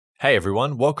Hey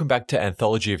everyone, welcome back to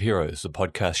Anthology of Heroes, the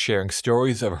podcast sharing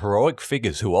stories of heroic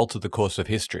figures who altered the course of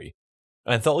history.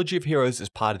 Anthology of Heroes is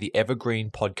part of the Evergreen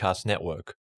Podcast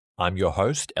Network. I'm your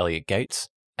host, Elliot Gates,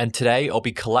 and today I'll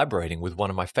be collaborating with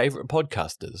one of my favorite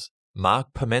podcasters, Mark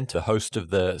Pimenta, host of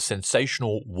the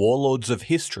sensational Warlords of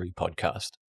History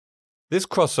podcast. This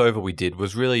crossover we did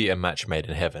was really a match made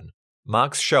in heaven.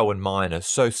 Mark's show and mine are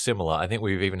so similar, I think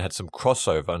we've even had some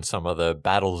crossover on some of the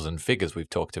battles and figures we've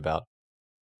talked about.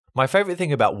 My favourite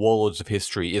thing about Warlords of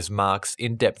History is Mark's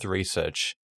in-depth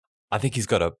research. I think he's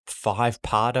got a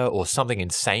 5-parter or something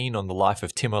insane on the life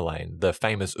of Tamerlane, the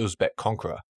famous Uzbek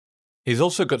conqueror. He's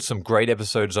also got some great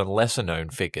episodes on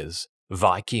lesser-known figures,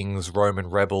 Vikings, Roman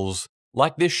rebels.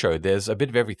 Like this show, there's a bit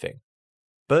of everything.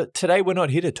 But today we're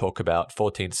not here to talk about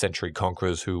 14th century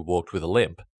conquerors who walked with a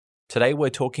limp. Today we're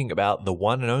talking about the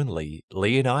one and only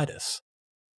Leonidas.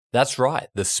 That's right,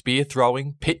 the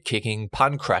spear-throwing, pit-kicking,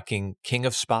 pun-cracking king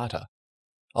of Sparta.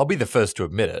 I'll be the first to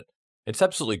admit it. It's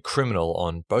absolutely criminal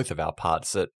on both of our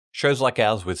parts that shows like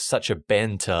ours with such a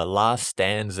bend to last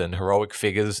stands and heroic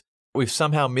figures, we've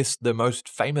somehow missed the most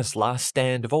famous last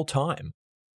stand of all time.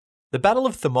 The Battle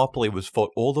of Thermopylae was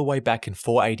fought all the way back in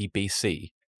 480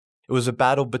 BC. It was a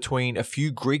battle between a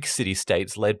few Greek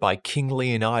city-states led by King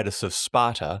Leonidas of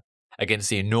Sparta against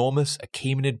the enormous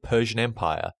Achaemenid Persian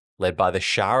Empire led by the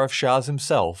Shah of Shahs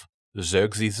himself,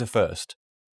 Xerxes I.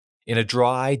 In a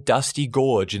dry, dusty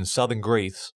gorge in southern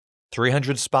Greece,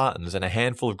 300 Spartans and a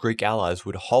handful of Greek allies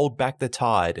would hold back the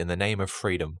tide in the name of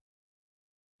freedom.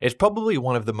 It's probably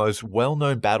one of the most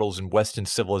well-known battles in Western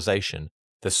civilization.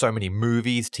 There's so many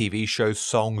movies, TV shows,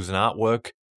 songs, and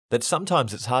artwork that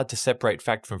sometimes it's hard to separate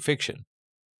fact from fiction.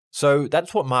 So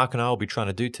that's what Mark and I will be trying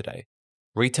to do today.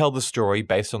 Retell the story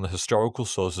based on the historical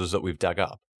sources that we've dug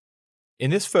up. In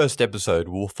this first episode,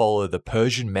 we'll follow the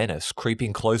Persian menace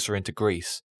creeping closer into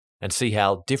Greece and see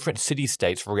how different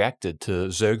city-states reacted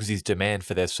to Xerxes' demand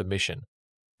for their submission.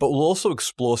 But we'll also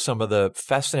explore some of the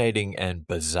fascinating and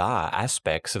bizarre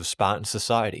aspects of Spartan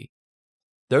society.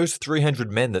 Those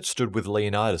 300 men that stood with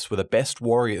Leonidas were the best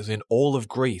warriors in all of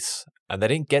Greece, and they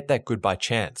didn't get that good by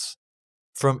chance.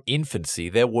 From infancy,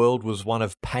 their world was one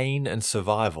of pain and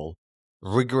survival,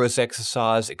 rigorous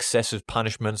exercise, excessive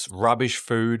punishments, rubbish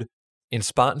food. In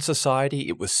Spartan society,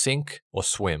 it was sink or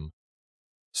swim.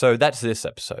 So that's this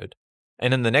episode.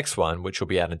 And in the next one, which will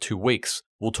be out in 2 weeks,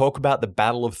 we'll talk about the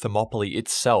Battle of Thermopylae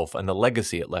itself and the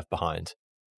legacy it left behind.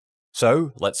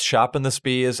 So let's sharpen the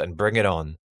spears and bring it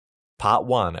on. Part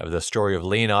 1 of the story of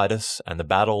Leonidas and the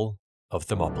Battle of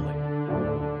Thermopylae.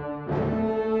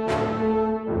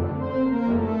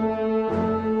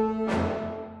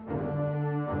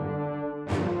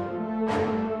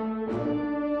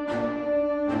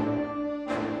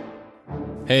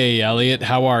 Hey, Elliot,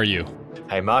 how are you?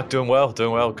 Hey, Mark, doing well.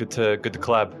 Good to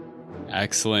collab.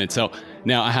 Excellent. So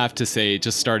now I have to say,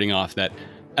 just starting off, that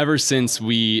ever since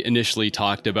we initially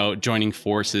talked about joining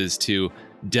forces to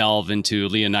delve into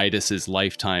Leonidas'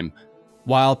 lifetime,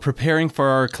 while preparing for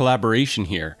our collaboration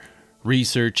here,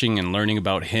 researching and learning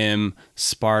about him,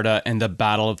 Sparta, and the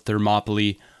Battle of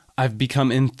Thermopylae, I've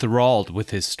become enthralled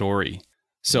with his story.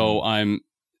 So I'm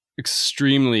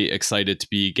extremely excited to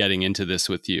be getting into this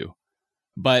with you.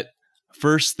 But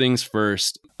first things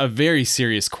first, a very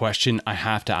serious question I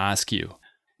have to ask you.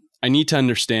 I need to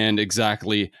understand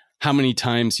exactly how many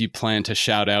times you plan to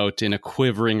shout out in a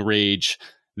quivering rage,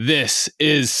 "This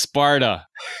is Sparta."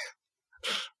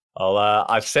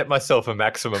 I've set myself a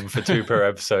maximum for 2 per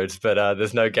episodes, but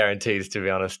there's no guarantees, to be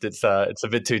honest. It's a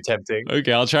bit too tempting.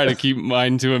 Okay, I'll try to keep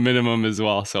mine to a minimum as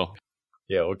well. So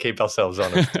yeah, we'll keep ourselves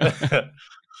honest.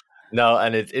 No,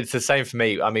 and it's the same for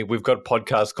me. I mean, we've got a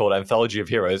podcast called Anthology of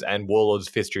Heroes and Warlords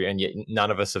of History, and yet none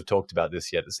of us have talked about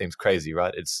this yet. It seems crazy,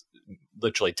 right? It's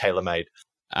literally tailor-made.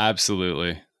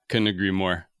 Absolutely. Couldn't agree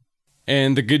more.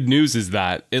 And the good news is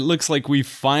that it looks like we've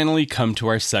finally come to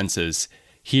our senses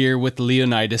here with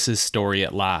Leonidas' story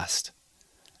at last.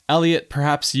 Elliot,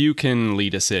 perhaps you can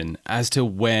lead us in as to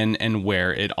when and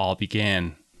where it all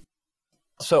began.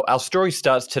 So our story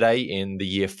starts today in the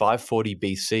year 540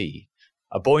 BC.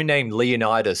 A boy named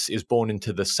Leonidas is born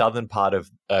into the southern part of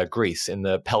Greece in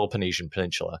the Peloponnesian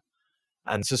Peninsula.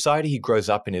 And society he grows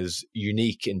up in is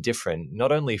unique and different,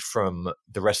 not only from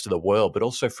the rest of the world, but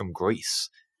also from Greece.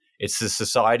 It's the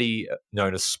society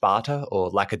known as Sparta, or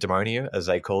Lacedaemonia, as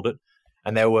they called it.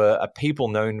 And they were a people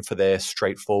known for their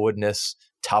straightforwardness,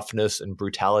 toughness, and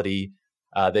brutality,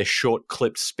 their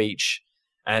short-clipped speech,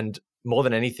 and more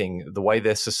than anything, the way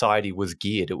their society was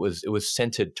geared. It was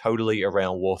centered totally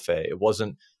around warfare. It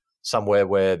wasn't somewhere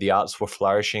where the arts were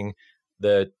flourishing.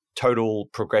 The total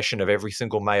progression of every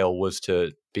single male was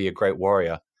to be a great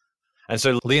warrior. And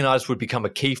so Leonidas would become a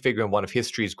key figure in one of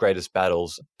history's greatest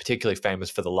battles, particularly famous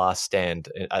for the last stand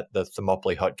at the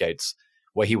Thermopylae Hot Gates,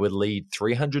 where he would lead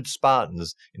 300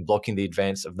 Spartans in blocking the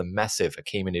advance of the massive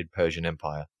Achaemenid Persian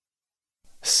Empire.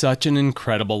 Such an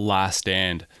incredible last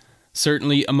stand,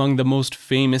 certainly among the most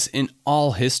famous in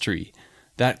all history,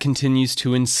 that continues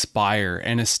to inspire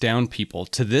and astound people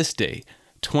to this day,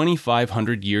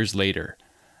 2,500 years later,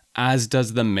 as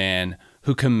does the man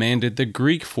who commanded the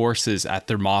Greek forces at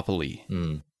Thermopylae.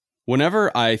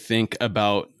 Whenever I think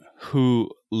about who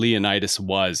Leonidas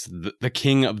was, the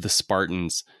king of the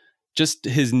Spartans, just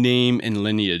his name and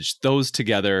lineage, those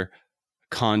together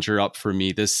conjure up for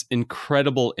me this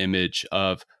incredible image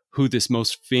of who this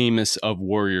most famous of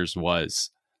warriors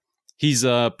was. He's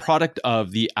a product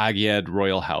of the Aegaid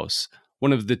royal house,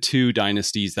 one of the two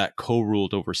dynasties that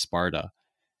co-ruled over Sparta,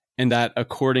 and that,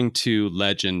 according to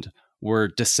legend, were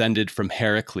descended from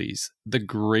Heracles, the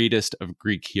greatest of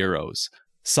Greek heroes,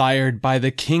 sired by the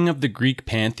king of the Greek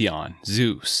pantheon,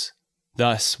 Zeus.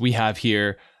 Thus, we have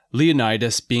here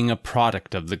Leonidas being a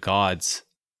product of the gods.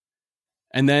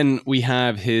 And then we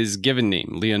have his given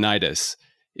name, Leonidas,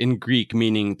 in Greek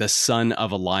meaning the son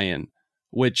of a lion,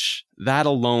 which that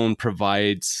alone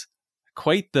provides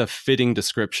quite the fitting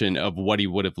description of what he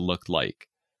would have looked like.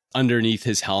 Underneath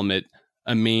his helmet,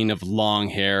 a mane of long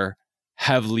hair,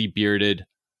 heavily bearded,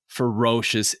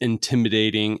 ferocious,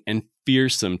 intimidating, and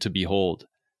fearsome to behold,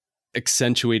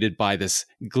 accentuated by this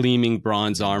gleaming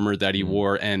bronze armor that he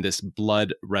wore and this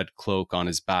blood-red cloak on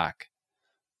his back.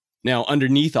 Now,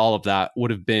 underneath all of that would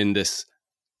have been this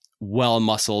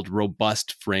well-muscled,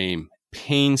 robust frame,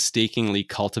 painstakingly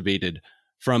cultivated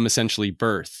from essentially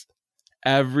birth,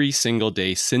 every single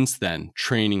day since then,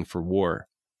 training for war.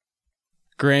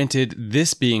 Granted,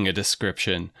 this being a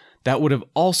description that would have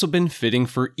also been fitting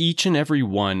for each and every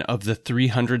one of the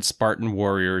 300 Spartan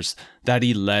warriors that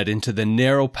he led into the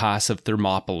narrow pass of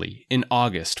Thermopylae in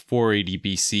August 480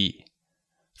 BC.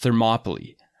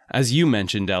 Thermopylae, as you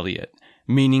mentioned, Elliot,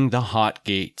 meaning the hot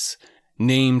gates,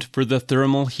 named for the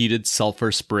thermal heated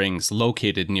sulfur springs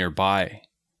located nearby,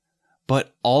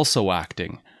 but also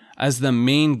acting as the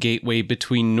main gateway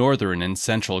between northern and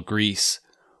central Greece,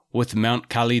 with Mount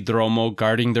Kallidromo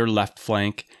guarding their left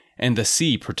flank and the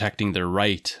sea protecting their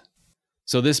right.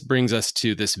 So this brings us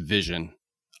to this vision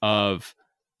of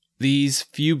these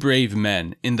few brave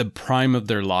men in the prime of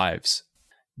their lives,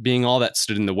 being all that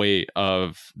stood in the way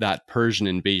of that Persian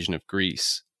invasion of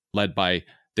Greece, led by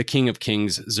the King of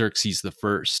Kings, Xerxes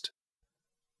I.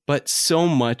 But so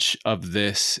much of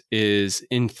this is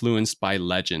influenced by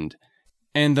legend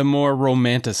and the more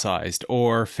romanticized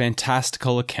or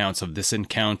fantastical accounts of this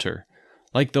encounter,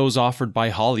 like those offered by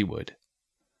Hollywood.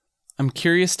 I'm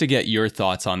curious to get your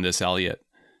thoughts on this, Elliot,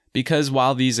 because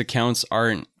while these accounts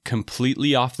aren't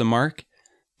completely off the mark,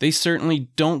 they certainly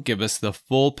don't give us the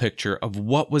full picture of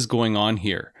what was going on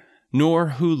here,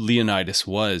 nor who Leonidas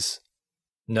was.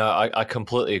 No, I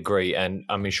completely agree. And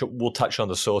I mean, we'll touch on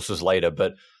the sources later,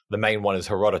 but the main one is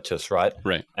Herodotus, right?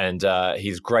 Right. And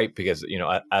he's great because,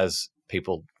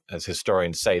 as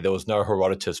historians say, there was no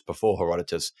Herodotus before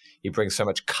Herodotus. He brings so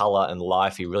much color and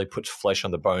life. He really puts flesh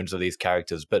on the bones of these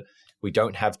characters, but we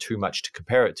don't have too much to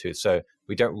compare it to. So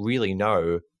we don't really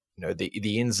know,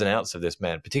 the ins and outs of this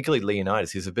man, particularly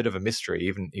Leonidas. He's a bit of a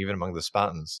mystery, even among the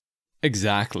Spartans.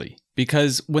 Exactly.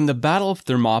 Because when the Battle of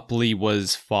Thermopylae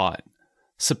was fought,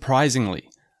 surprisingly,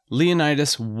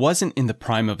 Leonidas wasn't in the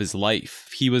prime of his life.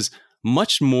 He was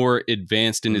much more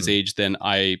advanced in his age than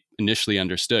I initially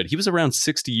understood. He was around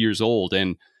 60 years old,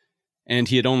 and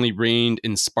he had only reigned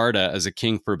in Sparta as a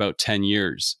king for about 10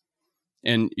 years.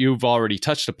 And you've already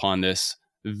touched upon this.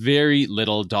 Very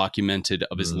little documented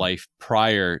of his life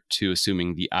prior to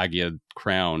assuming the Aegaid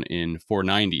crown in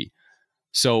 490.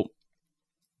 So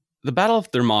the Battle of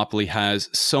Thermopylae has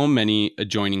so many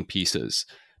adjoining pieces,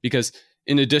 because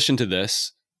in addition to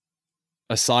this,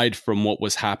 aside from what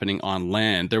was happening on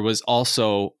land, there was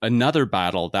also another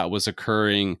battle that was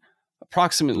occurring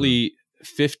approximately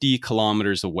 50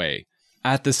 kilometers away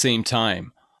at the same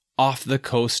time, off the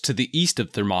coast to the east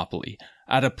of Thermopylae,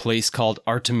 at a place called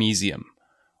Artemisium,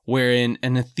 wherein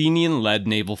an Athenian-led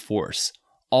naval force,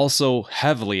 also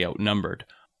heavily outnumbered,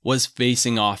 was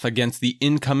facing off against the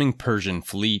incoming Persian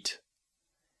fleet.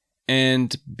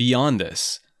 And beyond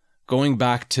this, going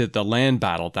back to the land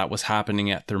battle that was happening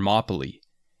at Thermopylae,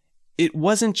 it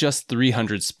wasn't just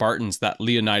 300 Spartans that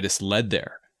Leonidas led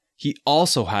there. He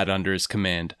also had under his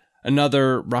command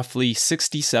another roughly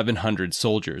 6,700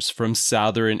 soldiers from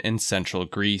southern and central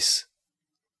Greece.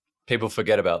 People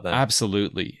forget about that.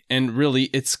 Absolutely. And really,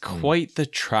 it's quite the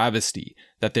travesty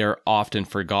that they are often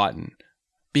forgotten.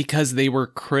 because they were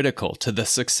critical to the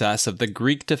success of the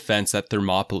Greek defense at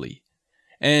Thermopylae.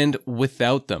 And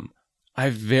without them, I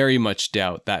very much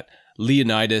doubt that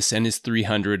Leonidas and his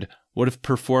 300 would have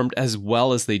performed as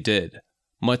well as they did,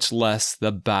 much less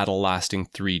the battle lasting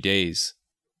 3 days.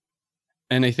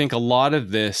 And I think a lot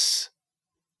of this,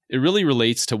 it really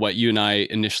relates to what you and I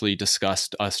initially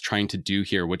discussed us trying to do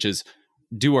here, which is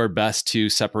do our best to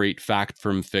separate fact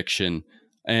from fiction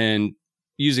and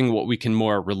using what we can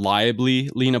more reliably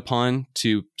lean upon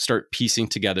to start piecing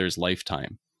together his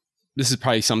lifetime. This is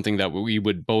probably something that we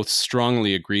would both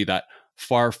strongly agree that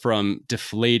far from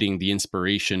deflating the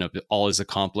inspiration of all his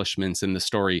accomplishments in the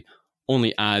story,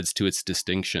 only adds to its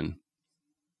distinction.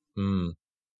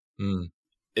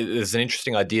 There's an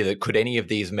interesting idea that could any of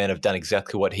these men have done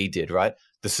exactly what he did, right?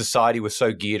 The society was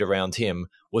so geared around him.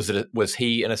 Was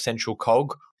he an essential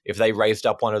cog? If they raised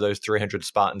up one of those 300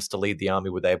 Spartans to lead the army,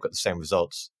 would they have got the same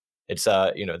results? It's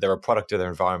they're a product of their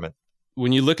environment.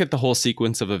 When you look at the whole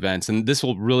sequence of events, and this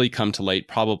will really come to light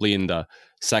probably in the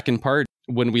second part,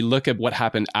 when we look at what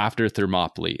happened after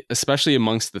Thermopylae, especially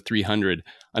amongst the 300,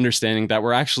 understanding that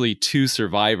we're actually 2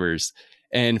 survivors,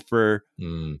 and for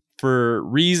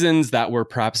reasons that were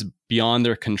perhaps beyond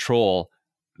their control,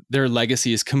 their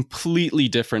legacy is completely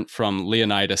different from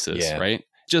Leonidas's, right?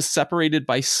 Just separated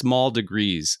by small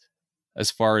degrees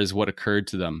as far as what occurred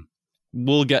to them.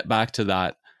 We'll get back to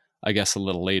that, I guess, a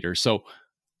little later. So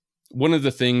one of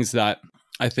the things that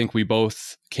I think we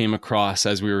both came across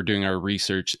as we were doing our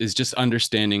research is just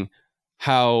understanding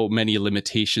how many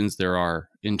limitations there are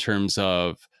in terms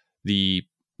of the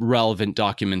relevant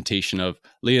documentation of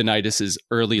Leonidas's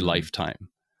early lifetime.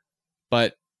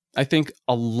 But I think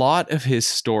a lot of his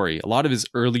story, a lot of his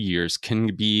early years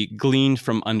can be gleaned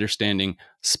from understanding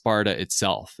Sparta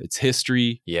itself, its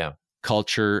history,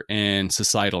 culture, and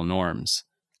societal norms,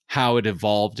 how it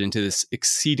evolved into this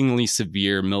exceedingly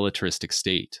severe militaristic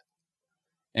state.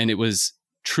 And it was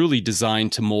truly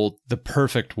designed to mold the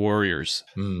perfect warriors,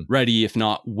 ready, if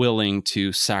not willing,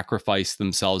 to sacrifice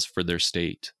themselves for their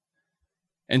state.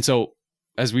 And so,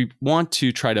 as we want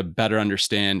to try to better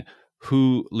understand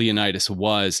who Leonidas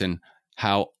was and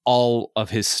how all of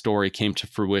his story came to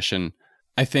fruition,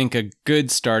 I think a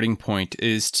good starting point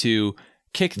is to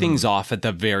kick things off at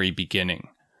the very beginning,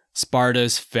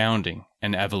 Sparta's founding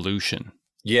and evolution.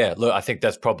 Yeah, look, I think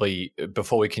that's probably,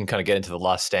 before we can kind of get into the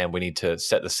last stand, we need to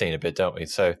set the scene a bit, don't we?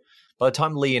 So by the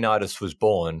time Leonidas was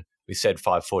born, we said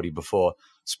 540 before,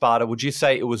 Sparta, would you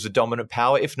say it was a dominant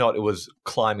power? If not, it was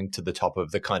climbing to the top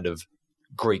of the kind of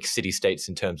Greek city-states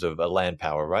in terms of a land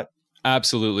power, right?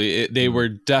 Absolutely. They were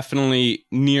definitely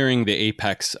nearing the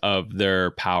apex of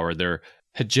their power, their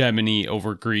hegemony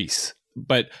over Greece.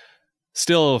 But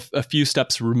still a few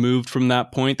steps removed from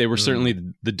that point, they were certainly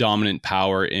the dominant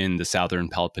power in the southern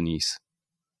Peloponnese.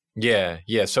 Yeah.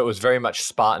 So it was very much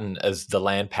Spartan as the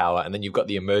land power, and then you've got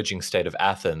the emerging state of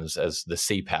Athens as the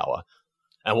sea power.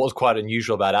 And what was quite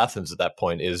unusual about Athens at that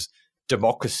point is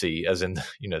democracy, as in,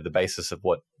 the basis of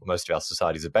what most of our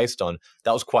societies are based on.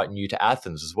 That was quite new to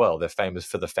Athens as well. They're famous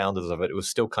for the founders of it. It was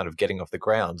still kind of getting off the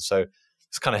ground. So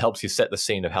this kind of helps you set the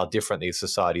scene of how different these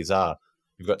societies are.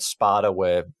 You've got Sparta,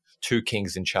 where 2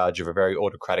 kings in charge of a very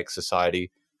autocratic society,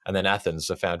 and then Athens,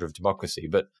 the founder of democracy.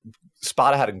 But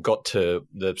Sparta hadn't got to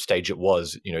the stage it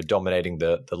was, dominating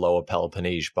the lower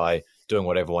Peloponnese by doing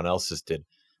what everyone else did.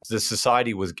 The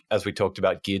society was, as we talked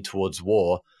about, geared towards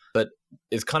war, but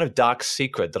it's kind of dark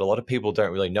secret that a lot of people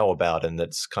don't really know about, and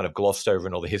that's kind of glossed over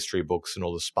in all the history books and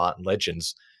all the Spartan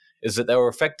legends, is that they were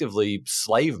effectively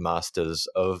slave masters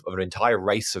of an entire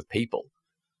race of people.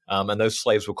 And those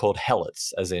slaves were called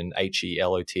helots, as in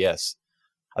Helots.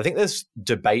 I think there's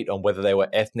debate on whether they were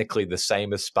ethnically the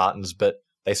same as Spartans, but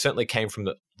they certainly came from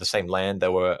the same land. They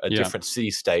were a different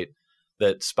city-state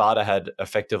that Sparta had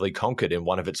effectively conquered in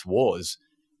one of its wars.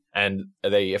 And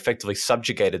they effectively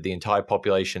subjugated the entire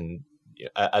population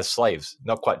as slaves.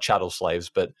 Not quite chattel slaves,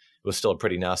 but it was still a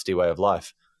pretty nasty way of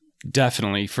life.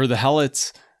 Definitely. For the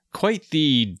helots, quite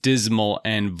the dismal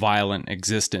and violent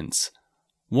existence.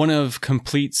 One of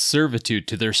complete servitude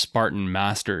to their Spartan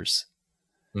masters.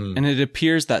 And it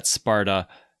appears that Sparta,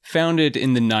 founded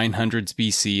in the 900s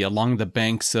BC along the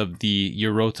banks of the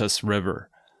Eurotas River,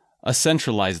 a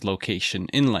centralized location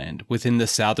inland within the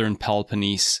southern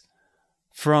Peloponnese,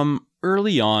 from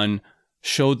early on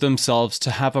showed themselves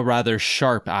to have a rather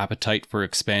sharp appetite for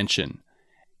expansion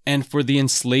and for the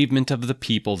enslavement of the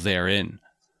people therein,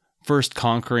 first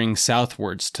conquering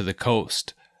southwards to the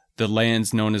coast, the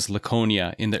lands known as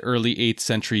Laconia in the early 8th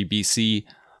century BC,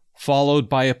 followed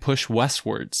by a push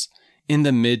westwards in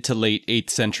the mid to late 8th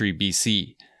century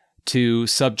BC to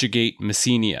subjugate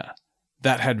Messenia,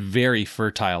 that had very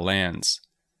fertile lands,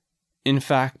 In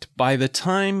fact, by the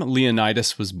time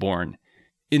Leonidas was born,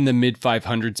 in the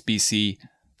mid-500s BC,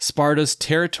 Sparta's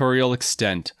territorial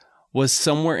extent was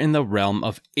somewhere in the realm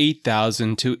of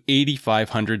 8,000 to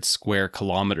 8,500 square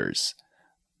kilometers,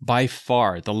 by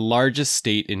far the largest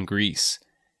state in Greece.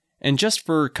 And just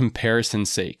for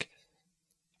comparison's sake,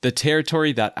 the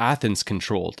territory that Athens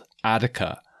controlled,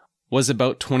 Attica, was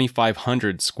about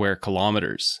 2,500 square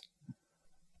kilometers.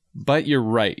 But you're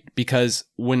right, because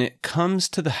when it comes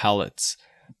to the Helots,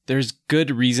 there's good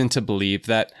reason to believe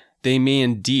that they may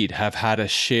indeed have had a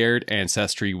shared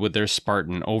ancestry with their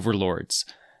Spartan overlords,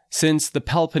 since the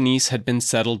Peloponnese had been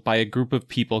settled by a group of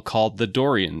people called the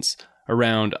Dorians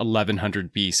around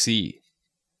 1100 BC.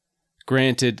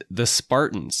 Granted, the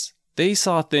Spartans, they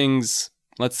saw things,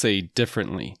 let's say,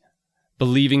 differently,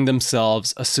 believing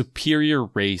themselves a superior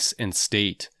race and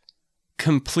state,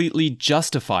 completely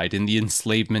justified in the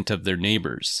enslavement of their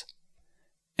neighbors,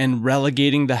 and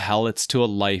relegating the Helots to a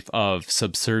life of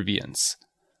subservience,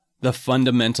 the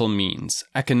fundamental means,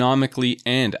 economically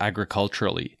and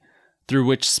agriculturally, through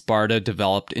which Sparta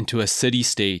developed into a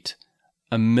city-state,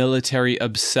 a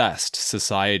military-obsessed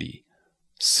society,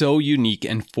 so unique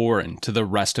and foreign to the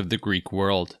rest of the Greek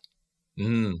world.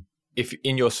 If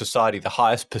in your society the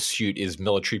highest pursuit is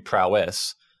military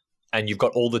prowess, and you've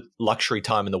got all the luxury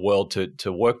time in the world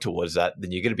to work towards that,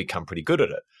 then you're going to become pretty good at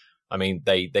it. I mean,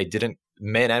 they didn't,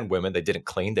 men and women, they didn't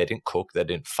clean, they didn't cook, they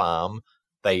didn't farm.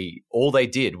 All they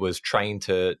did was train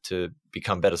to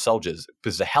become better soldiers,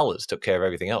 because the Helots took care of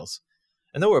everything else.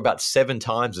 And there were about 7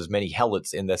 times as many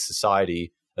Helots in their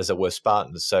society as there were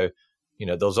Spartans. So,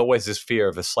 there was always this fear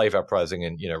of a slave uprising,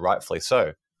 and, rightfully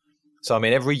so. So, I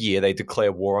mean, every year they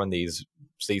declare war on these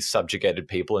subjugated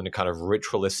people in a kind of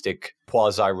ritualistic,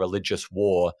 quasi-religious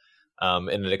war, in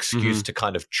an excuse to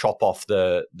kind of chop off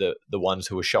the ones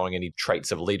who were showing any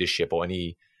traits of leadership, or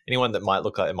anyone that might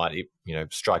look like they might,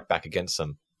 strike back against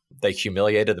them. They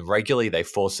humiliated them regularly. They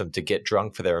forced them to get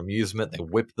drunk for their amusement. They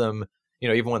whipped them,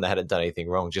 even when they hadn't done anything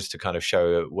wrong, just to kind of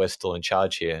show we're still in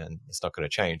charge here and it's not going to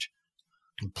change.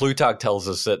 Plutarch tells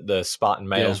us that the Spartan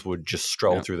males would just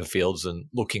stroll through the fields and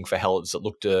looking for Helots that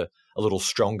looked a little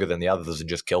stronger than the others and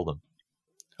just kill them.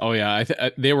 Oh, yeah.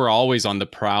 They were always on the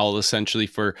prowl, essentially,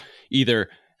 for either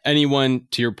anyone,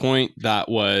 to your point, that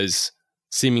was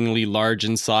seemingly large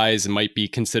in size and might be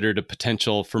considered a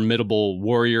potential formidable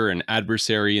warrior and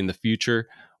adversary in the future,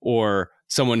 or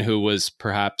someone who was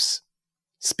perhaps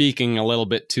speaking a little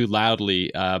bit too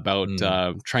loudly about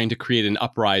trying to create an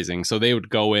uprising. So they would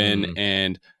go in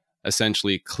and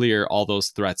essentially clear all those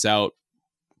threats out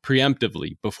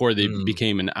preemptively before they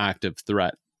became an active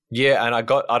threat. Yeah, and I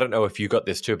don't know if you got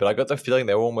this too, but I got the feeling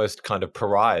they were almost kind of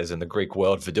pariahs in the Greek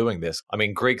world for doing this. I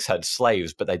mean, Greeks had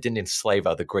slaves, but they didn't enslave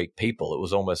other Greek people. It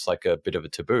was almost like a bit of a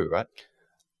taboo, right?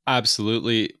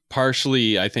 Absolutely.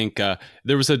 Partially, I think I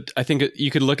think you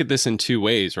could look at this in 2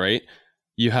 ways, right?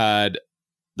 You had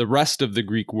the rest of the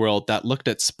Greek world that looked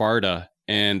at Sparta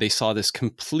and they saw this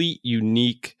complete,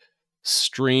 unique,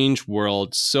 strange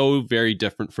world, so very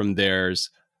different from theirs.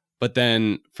 But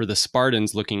then for the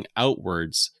Spartans looking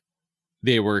outwards,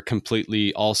 they were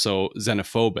completely also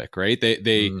xenophobic, right?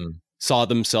 They saw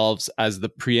themselves as the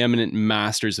preeminent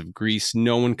masters of Greece.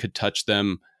 No one could touch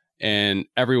them, and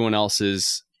everyone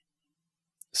else's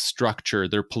structure,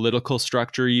 their political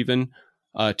structure even,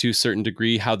 to a certain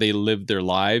degree, how they lived their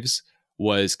lives,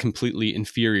 was completely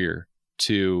inferior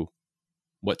to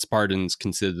what Spartans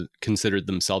considered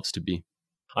themselves to be.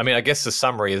 I mean, I guess the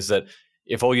summary is that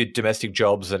if all your domestic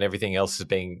jobs and everything else is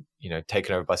being,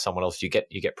 taken over by someone else, you get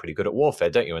pretty good at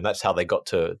warfare, don't you? And that's how they got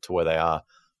to where they are.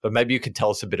 But maybe you could tell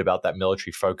us a bit about that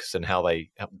military focus and how they,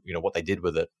 what they did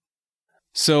with it.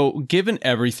 So, given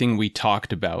everything we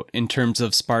talked about in terms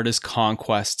of Sparta's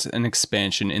conquests and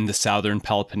expansion in the southern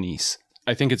Peloponnese,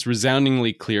 I think it's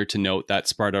resoundingly clear to note that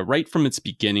Sparta, right from its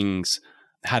beginnings,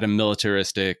 had a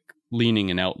militaristic leaning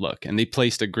and outlook, and they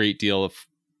placed a great deal of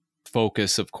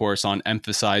focus, of course, on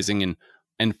emphasizing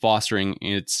and fostering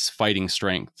its fighting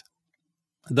strength.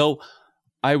 Though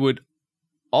I would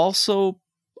also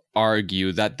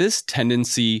argue that this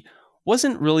tendency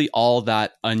wasn't really all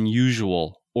that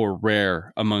unusual or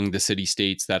rare among the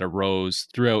city-states that arose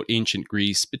throughout ancient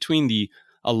Greece between the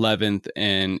 11th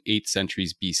and 8th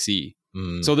centuries BC.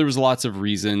 So there was lots of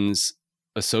reasons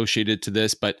associated to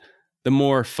this, but the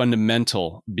more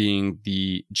fundamental being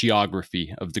the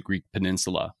geography of the Greek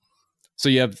peninsula. So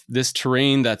you have this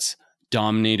terrain that's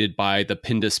dominated by the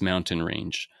Pindus mountain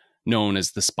range, known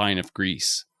as the Spine of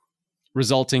Greece,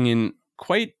 resulting in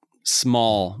quite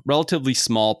relatively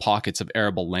small pockets of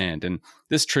arable land. And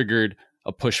this triggered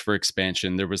a push for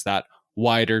expansion. There was that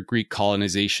wider Greek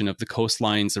colonization of the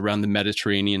coastlines around the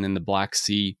Mediterranean and the Black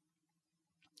Sea,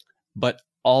 but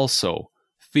also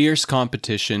fierce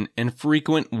competition and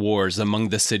frequent wars among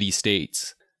the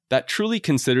city-states that truly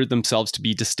considered themselves to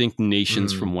be distinct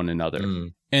nations from one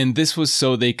another. And this was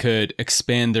so they could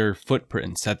expand their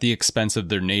footprints at the expense of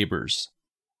their neighbors.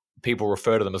 People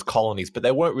refer to them as colonies, but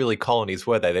they weren't really colonies,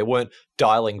 were they? They weren't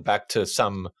dialing back to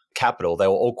some capital. They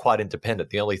were all quite independent.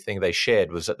 The only thing they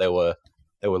shared was that they were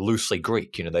loosely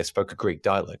Greek. They spoke a Greek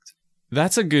dialect.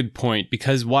 That's a good point,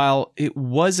 because while it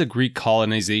was a Greek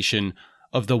colonization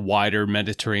of the wider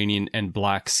Mediterranean and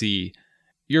Black Sea,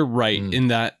 you're right in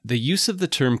that the use of the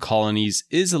term colonies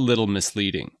is a little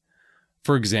misleading.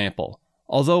 For example,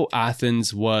 although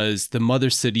Athens was the mother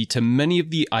city to many of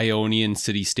the Ionian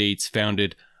city-states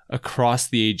founded across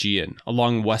the Aegean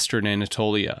along western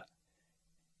Anatolia,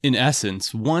 in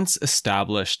essence, once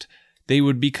established, they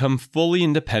would become fully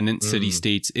independent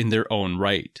city-states in their own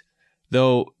right,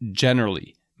 though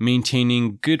generally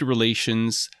maintaining good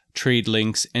relations, trade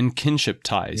links, and kinship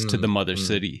ties to the mother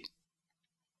city.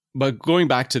 But going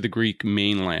back to the Greek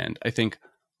mainland, I think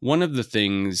one of the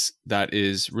things that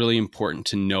is really important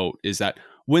to note is that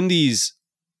when these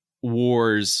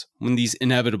wars, when these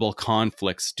inevitable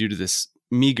conflicts due to this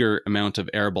meager amount of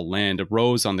arable land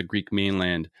arose on the Greek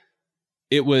mainland,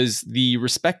 it was the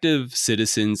respective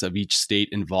citizens of each state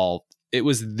involved. It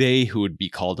was they who would be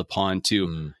called upon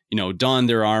to, don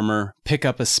their armor, pick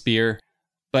up a spear.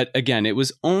 But again, it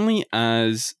was only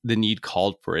as the need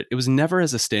called for it. It was never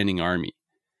as a standing army.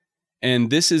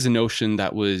 And this is a notion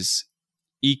that was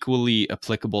equally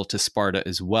applicable to Sparta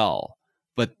as well.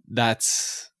 But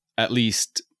that's at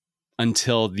least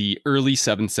until the early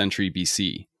 7th century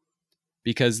BC.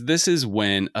 Because this is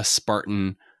when a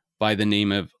Spartan by the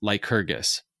name of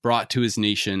Lycurgus brought to his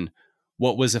nation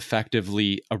what was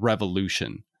effectively a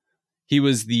revolution. He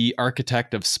was the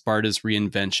architect of Sparta's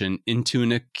reinvention into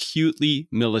an acutely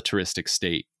militaristic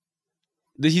state.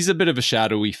 He's a bit of a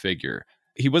shadowy figure.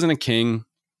 He wasn't a king,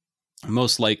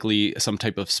 most likely some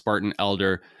type of Spartan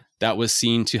elder that was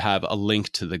seen to have a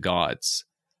link to the gods.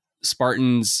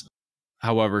 Spartans,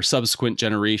 however, subsequent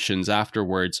generations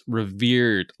afterwards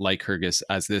revered Lycurgus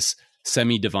as this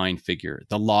semi-divine figure,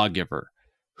 the lawgiver,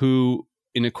 who,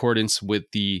 in accordance with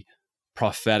the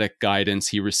prophetic guidance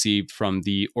he received from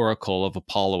the oracle of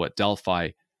Apollo at Delphi,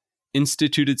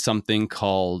 instituted something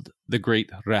called the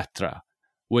Great Rhetra,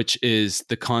 which is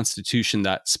the constitution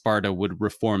that Sparta would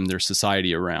reform their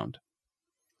society around.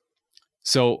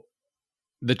 So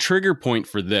the trigger point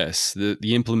for this,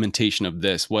 the implementation of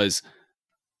this, was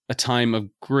a time of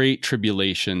great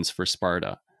tribulations for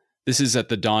Sparta. This is at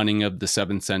the dawning of the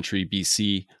 7th century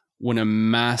BC, when a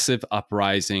massive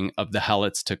uprising of the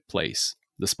Helots took place,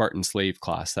 the Spartan slave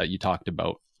class that you talked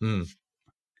about.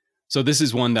 So this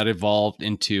is one that evolved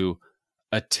into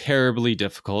a terribly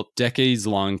difficult,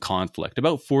 decades-long conflict,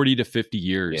 about 40 to 50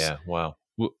 years. Yeah, wow.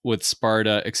 With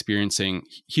Sparta experiencing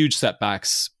huge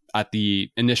setbacks at the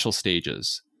initial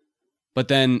stages. But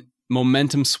then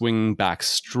momentum swinging back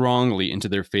strongly into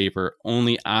their favor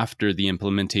only after the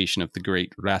implementation of the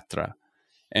Great Rhetra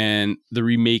and the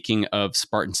remaking of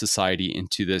Spartan society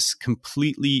into this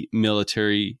completely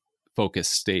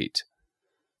military-focused state,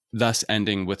 thus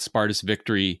ending with Sparta's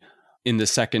victory in the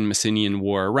Second Messenian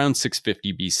War around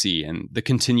 650 BC and the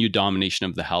continued domination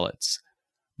of the Helots.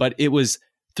 But it was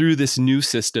through this new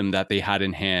system that they had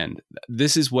in hand.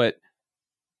 This is what,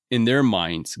 in their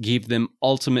minds, gave them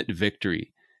ultimate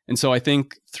victory. And so I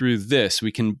think through this,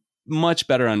 we can much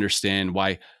better understand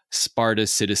why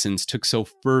Sparta's citizens took so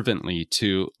fervently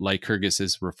to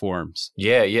Lycurgus's reforms.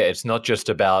 Yeah. It's not just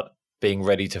about being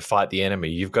ready to fight the enemy.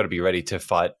 You've got to be ready to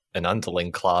fight an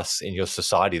underling class in your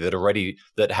society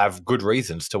that have good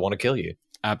reasons to want to kill you.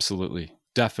 Absolutely.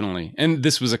 Definitely. And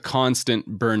this was a constant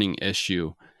burning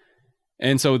issue.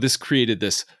 And so this created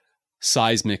this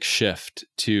seismic shift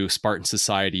to Spartan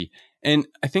society. And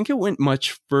I think it went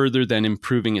much further than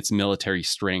improving its military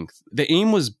strength. The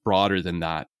aim was broader than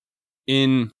that.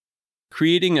 In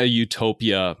creating a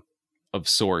utopia of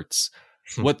sorts,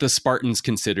 what the Spartans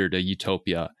considered a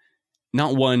utopia,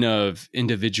 not one of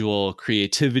individual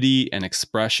creativity and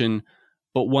expression,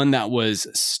 but one that was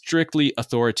strictly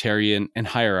authoritarian and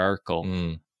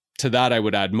hierarchical. To that, I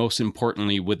would add, most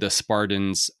importantly, with the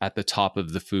Spartans at the top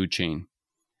of the food chain.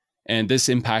 And this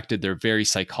impacted their very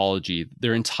psychology,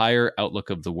 their entire outlook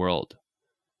of the world.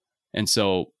 And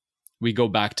so we go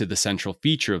back to the central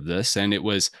feature of this, and it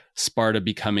was Sparta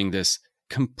becoming this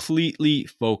completely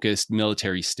focused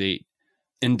military state,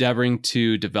 endeavoring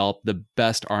to develop the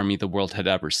best army the world had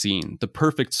ever seen, the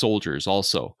perfect soldiers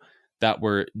also, that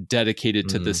were dedicated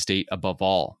to the state above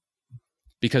all.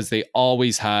 because they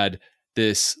always had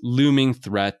this looming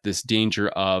threat, this danger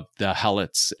of the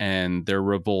Helots and their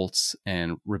revolts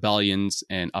and rebellions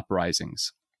and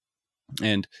uprisings.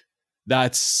 And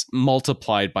that's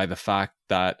multiplied by the fact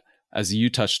that, as you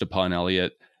touched upon,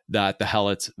 Elliot, that the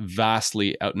Helots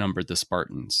vastly outnumbered the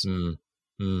Spartans.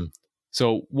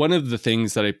 So one of the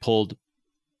things that I pulled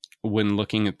when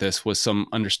looking at this was some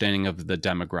understanding of the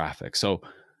demographics. So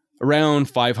around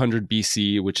 500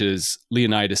 BC, which is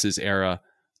Leonidas's era,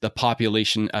 the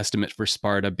population estimate for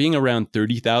Sparta being around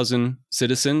 30,000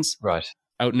 citizens, right,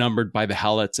 outnumbered by the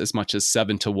Helots as much as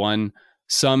 7-1.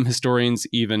 Some historians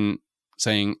even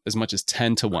saying as much as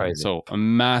 10-1. Crazy. So a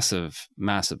massive,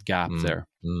 massive gap there.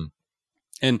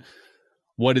 And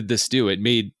what did this do? It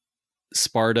made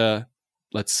Sparta,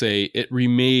 let's say, it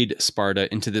remade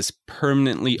Sparta into this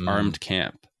permanently armed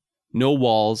camp. No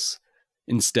walls,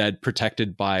 instead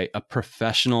protected by a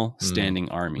professional standing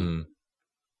army.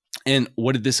 And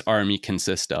what did this army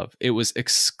consist of? It was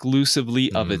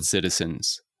exclusively of its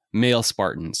citizens, male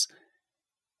Spartans,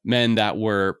 men that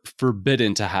were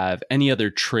forbidden to have any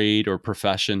other trade or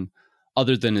profession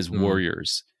other than as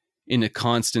warriors, in a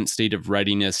constant state of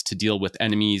readiness to deal with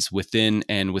enemies within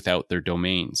and without their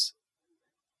domains.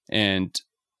 And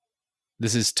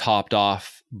this is topped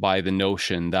off by the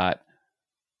notion that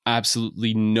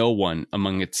absolutely no one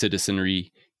among its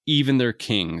citizenry, even their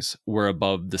kings, were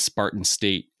above the Spartan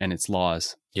state and its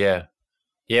laws. Yeah.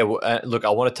 Well, look, I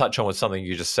want to touch on something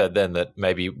you just said then that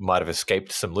maybe might have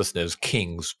escaped some listeners.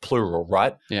 Kings, plural,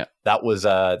 right? Yeah. That was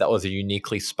a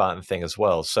uniquely Spartan thing as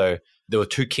well. So there were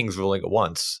two kings ruling at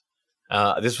once.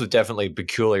 This was definitely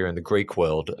peculiar in the Greek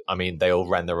world. I mean, they all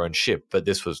ran their own ship, but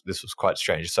this was quite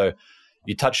strange. So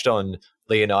you touched on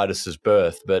Leonidas's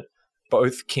birth, but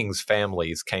both kings'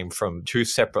 families came from two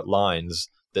separate lines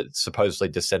that supposedly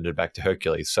descended back to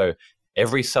Hercules. So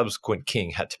every subsequent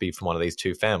king had to be from one of these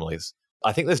two families.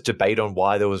 I think there's debate on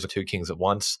why there was two kings at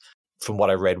once. From what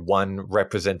I read, one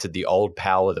represented the old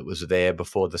power that was there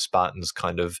before the Spartans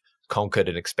kind of conquered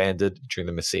and expanded during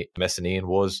the Messenian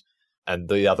Wars, and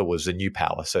the other was the new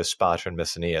power, so Sparta and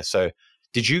Messenia. So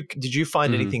did you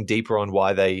find anything deeper on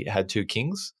why they had two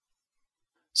kings?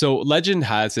 So legend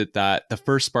has it that the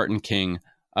first Spartan king,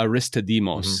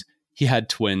 Aristodemos, he had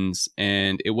twins,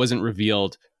 and it wasn't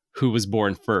revealed who was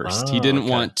born first. He didn't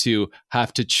want to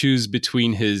have to choose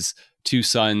between his two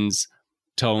sons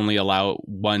to only allow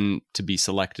one to be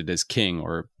selected as king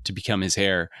or to become his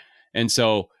heir. And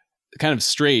so kind of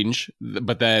strange,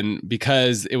 but then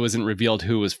because it wasn't revealed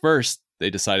who was first, they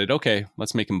decided, okay,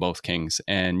 let's make them both kings,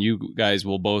 and you guys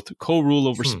will both co-rule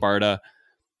over Sparta.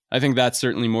 I think that's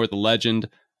certainly more the legend.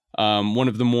 One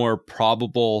of the more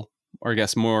probable, or I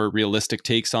guess more realistic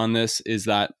takes on this is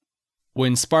that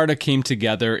when Sparta came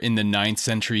together in the 9th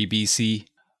century BC,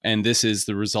 and this is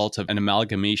the result of an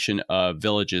amalgamation of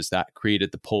villages that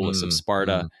created the polis of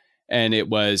Sparta, and it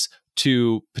was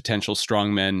two potential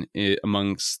strongmen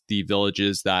amongst the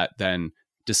villages that then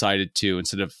decided to,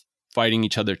 instead of fighting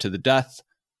each other to the death,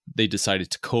 they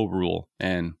decided to co-rule.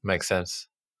 And makes sense.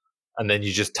 And then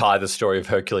you just tie the story of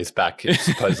Hercules back.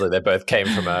 Supposedly they both came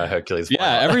from a Hercules.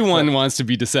 Yeah, everyone wants to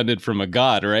be descended from a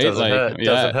god, right?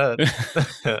 Doesn't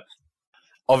hurt.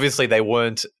 Obviously, they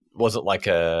wasn't like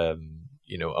a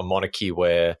monarchy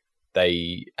where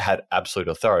they had absolute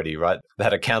authority, right? They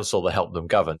had a council that helped them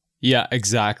govern. Yeah,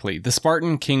 exactly. The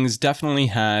Spartan kings definitely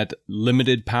had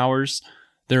limited powers,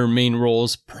 their main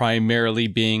roles primarily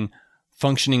being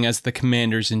functioning as the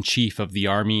commanders-in-chief of the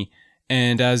army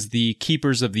and as the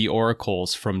keepers of the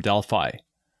oracles from Delphi,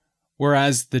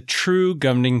 whereas the true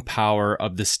governing power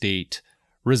of the state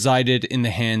resided in the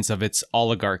hands of its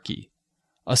oligarchy,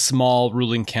 a small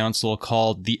ruling council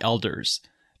called the Elders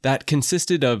that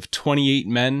consisted of 28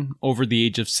 men over the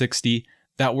age of 60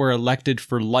 that were elected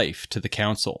for life to the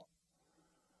council,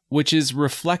 which is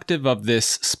reflective of this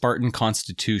Spartan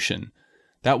constitution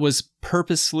that was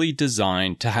purposely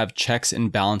designed to have checks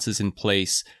and balances in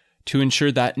place to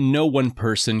ensure that no one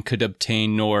person could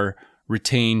obtain nor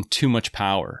retain too much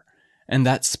power, and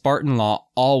that Spartan law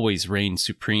always reigned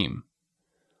supreme,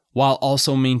 while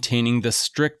also maintaining the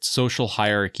strict social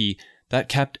hierarchy that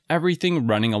kept everything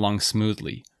running along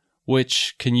smoothly.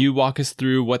 Which, can you walk us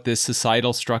through what this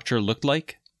societal structure looked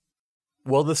like?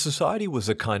 Well, the society was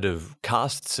a kind of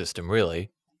caste system, really.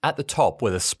 At the top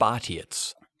were the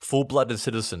Spartiates, full-blooded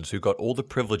citizens who got all the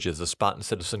privileges a Spartan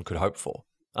citizen could hope for.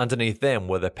 Underneath them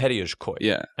were the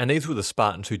Petiochoi, and these were the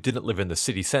Spartans who didn't live in the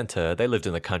city center, they lived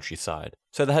in the countryside.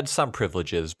 So they had some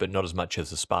privileges, but not as much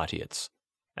as the Spartiates.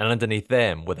 And underneath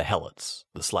them were the Helots,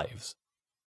 the slaves.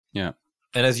 Yeah.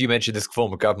 And as you mentioned, this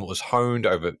form of government was honed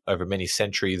over many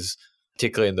centuries,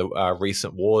 particularly in the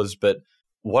recent wars. But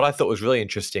what I thought was really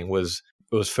interesting was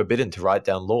it was forbidden to write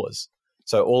down laws.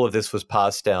 So all of this was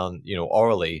passed down,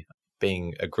 orally.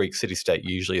 Being a Greek city-state,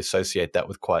 you usually associate that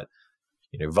with quite,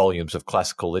 volumes of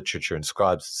classical literature and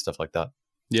scribes and stuff like that.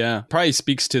 Yeah, probably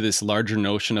speaks to this larger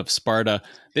notion of Sparta.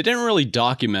 They didn't really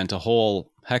document a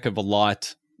whole heck of a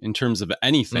lot in terms of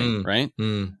anything, right?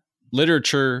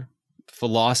 Literature,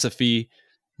 philosophy,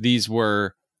 these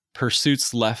were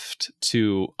pursuits left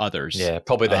to others. Yeah,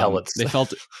 probably the Helots. They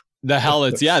felt the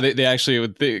Helots, yeah, they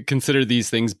actually they consider these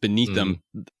things beneath them,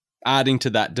 adding to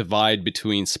that divide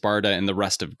between Sparta and the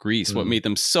rest of Greece. What made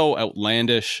them so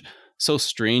outlandish, so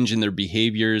strange in their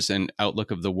behaviors and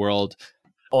outlook of the world.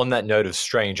 On that note of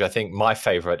strange, I think my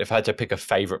favorite, if I had to pick a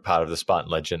favorite part of the Spartan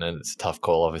legend, and it's a tough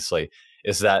call, obviously,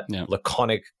 is that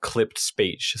laconic, clipped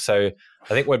speech. So I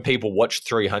think when people watch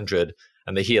 300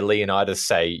 and they hear Leonidas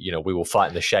say, we will fight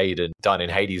in the shade and dine in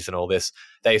Hades and all this,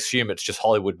 they assume it's just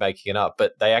Hollywood making it up.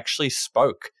 But they actually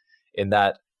spoke in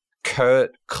that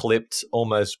curt, clipped,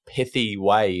 almost pithy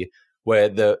way where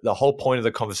the whole point of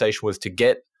the conversation was to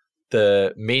get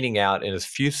the meaning out in as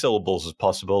few syllables as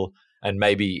possible and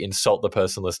maybe insult the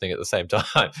person listening at the same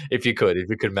time, if you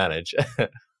could manage.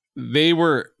 They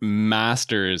were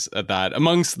masters at that.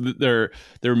 Amongst their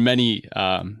many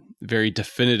very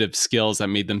definitive skills that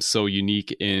made them so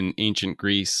unique in ancient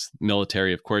Greece,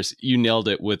 military, of course, you nailed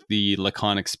it with the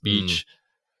laconic speech.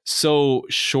 So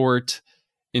short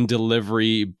in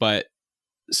delivery, but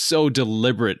so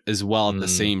deliberate as well at the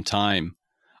same time.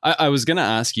 I was going to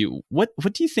ask you, what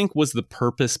do you think was the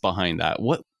purpose behind that?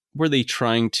 What were they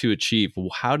trying to achieve?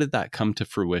 How did that come to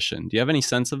fruition? Do you have any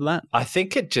sense of that? I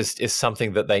think it just is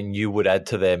something that they knew would add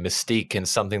to their mystique and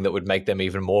something that would make them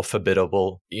even more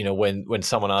formidable. When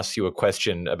someone asks you a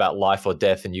question about life or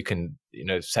death and you can,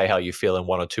 say how you feel in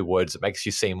one or two words, it makes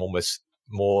you seem almost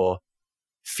more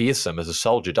fearsome as a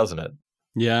soldier, doesn't it?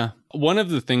 Yeah. One of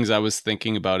the things I was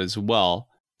thinking about as well,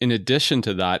 in addition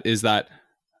to that, is that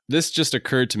this just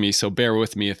occurred to me, so bear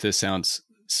with me if this sounds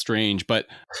strange, but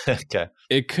okay.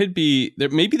 It could be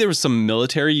that maybe there was some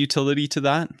military utility to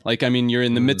that. Like, I mean, you're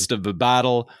in the midst of a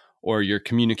battle or your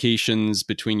communications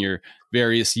between your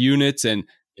various units, and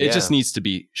it just needs to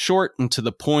be short and to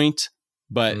the point,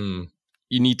 but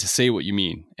you need to say what you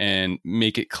mean and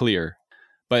make it clear.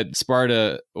 But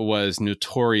Sparta was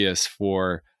notorious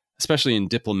for, especially in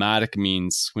diplomatic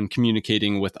means, when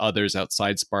communicating with others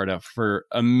outside Sparta, for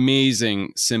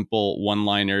amazing, simple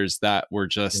one-liners that were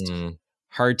just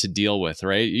hard to deal with,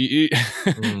 right?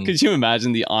 Could you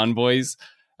imagine the envoys?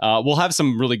 We'll have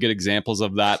some really good examples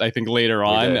of that, I think, later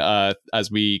on as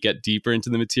we get deeper into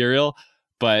the material.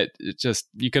 But it just,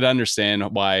 you could understand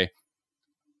why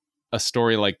a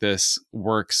story like this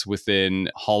works within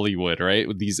Hollywood, right?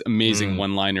 With these amazing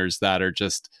one-liners that are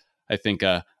just, I think,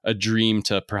 a dream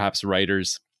to perhaps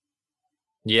writers.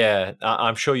 Yeah,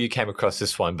 I'm sure you came across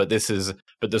this one, but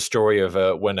the story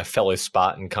of when a fellow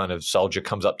Spartan kind of soldier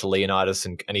comes up to Leonidas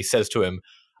and he says to him,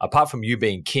 apart from you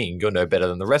being king, you're no better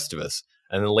than the rest of us.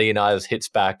 And then Leonidas hits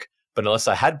back, but unless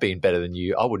I had been better than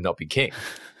you, I would not be king.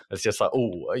 It's just like,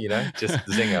 just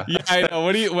the zinger. Yeah, I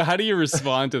know. How do you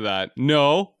respond to that?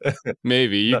 No,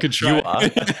 maybe you could try. You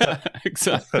are.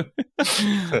 Exactly.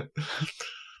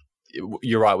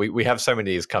 You're right. We have so many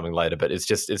of these coming later, but it's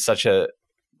such a,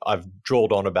 I've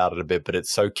drawled on about it a bit, but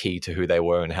it's so key to who they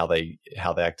were and how they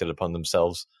acted upon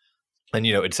themselves. And,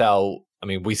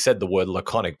 we said the word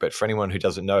laconic, but for anyone who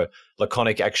doesn't know,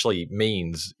 laconic actually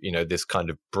means, this kind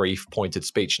of brief, pointed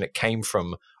speech. And it came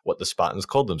from what the Spartans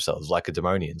called themselves,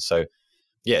 Lacedaemonians. So,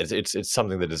 yeah, it's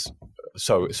something that is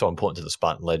so important to the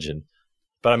Spartan legend.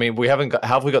 But, how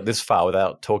have we got this far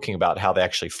without talking about how they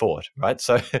actually fought, right?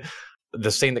 So the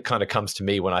scene that kind of comes to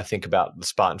me when I think about the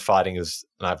Spartan fighting is,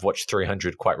 and I've watched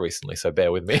 300 quite recently, so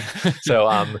bear with me. So,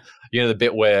 the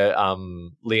bit where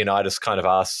Leonidas kind of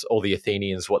asks all the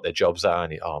Athenians what their jobs are,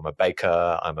 and I'm a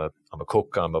baker, I'm a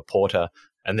cook, I'm a porter,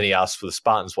 and then he asks for the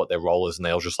Spartans what their role is, and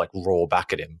they all just like roar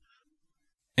back at him.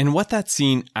 And what that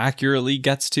scene accurately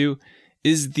gets to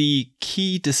is the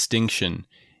key distinction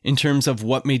in terms of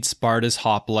what made Sparta's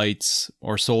hoplites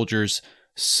or soldiers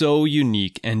so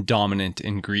unique and dominant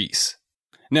in Greece.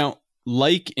 Now,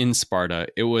 like in Sparta,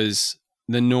 it was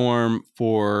the norm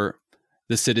for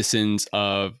the citizens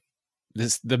of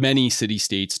the many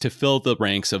city-states to fill the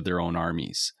ranks of their own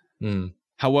armies.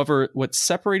 However, what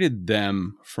separated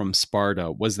them from Sparta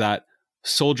was that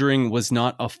soldiering was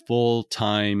not a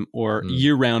full-time or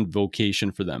year-round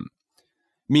vocation for them,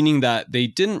 meaning that they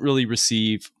didn't really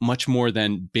receive much more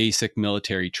than basic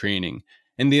military training,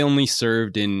 and they only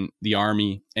served in the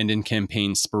army and in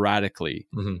campaigns sporadically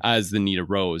as the need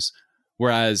arose.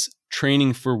 Whereas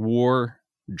training for war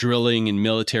drilling and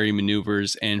military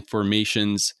maneuvers and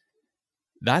formations.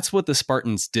 That's what the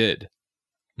Spartans did.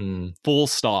 Full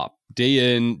stop,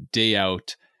 day in, day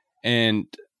out. And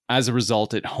as a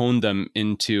result, it honed them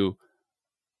into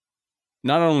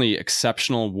not only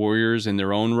exceptional warriors in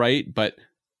their own right, but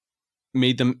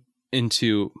made them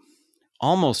into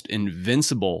almost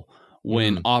invincible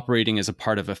when operating as a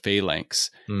part of a phalanx.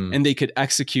 And they could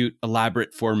execute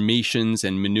elaborate formations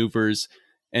and maneuvers.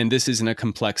 And this is in a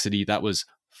complexity that was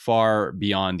far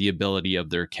beyond the ability of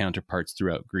their counterparts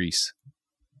throughout Greece.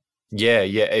 Yeah.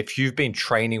 If you've been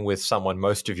training with someone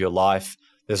most of your life,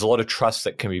 there's a lot of trust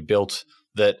that can be built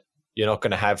that you're not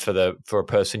going to have for a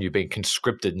person you've been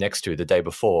conscripted next to the day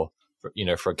before,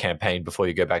 for a campaign before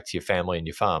you go back to your family and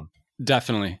your farm.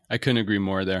 Definitely. I couldn't agree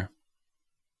more there.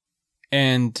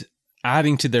 And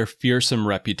adding to their fearsome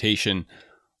reputation,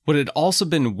 what had also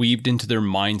been weaved into their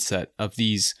mindset of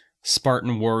these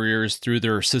Spartan warriors through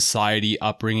their society,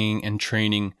 upbringing, and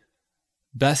training,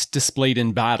 best displayed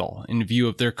in battle in view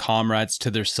of their comrades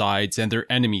to their sides and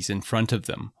their enemies in front of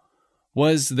them,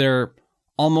 was their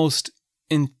almost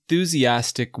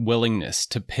enthusiastic willingness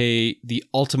to pay the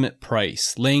ultimate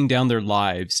price, laying down their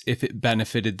lives if it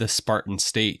benefited the Spartan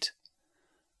state.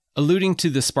 Alluding to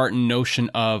the Spartan notion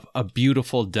of a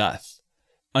beautiful death,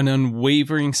 an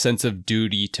unwavering sense of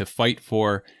duty to fight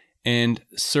for and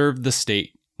serve the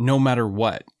state no matter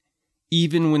what,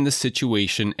 even when the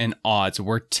situation and odds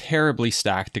were terribly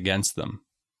stacked against them.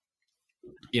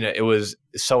 It was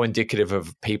so indicative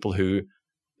of people who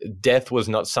death was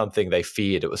not something they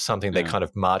feared. It was something they kind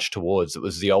of marched towards. It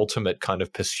was the ultimate kind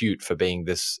of pursuit for being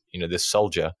this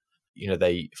soldier.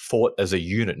 They fought as a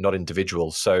unit, not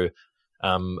individuals. So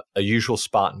a usual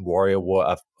Spartan warrior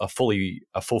wore a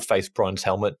full-face bronze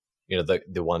helmet,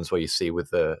 the ones where you see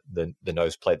with the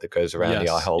nose plate that goes around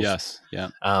the eye holes. Yes, yeah.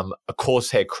 A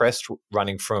coursehair crest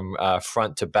running from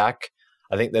front to back.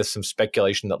 I think there's some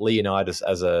speculation that Leonidas,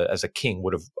 as a king,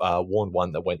 would have worn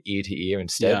one that went ear to ear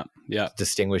instead, to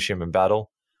distinguish him in battle.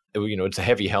 It's a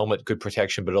heavy helmet, good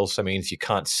protection, but it also means you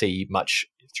can't see much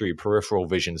through your peripheral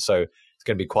vision. So it's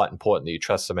going to be quite important that you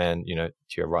trust the man, to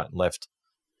your right and left.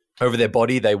 Over their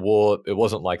body, they wore, it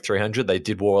wasn't like 300. They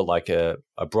did wear like a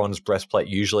bronze breastplate,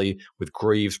 usually with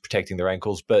greaves protecting their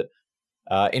ankles. But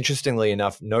interestingly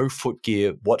enough, no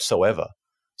footgear whatsoever.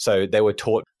 So they were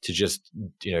taught to just,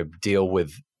 deal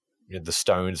with the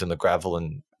stones and the gravel,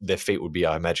 and their feet would be,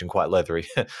 I imagine, quite leathery.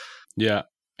 Yeah.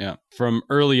 From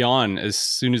early on, as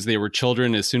soon as they were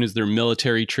children, as soon as their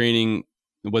military training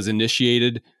was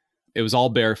initiated, it was all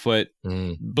barefoot.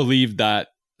 Believed that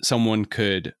someone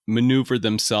could maneuver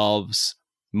themselves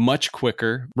much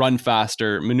quicker, run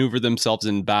faster, maneuver themselves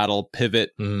in battle,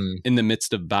 pivot in the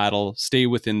midst of battle, stay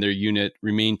within their unit,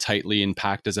 remain tightly and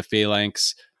packed as a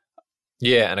phalanx.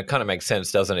 Yeah, and it kind of makes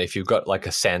sense, doesn't it? If you've got like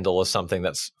a sandal or something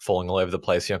that's falling all over the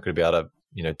place, you're not going to be able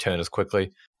to, turn as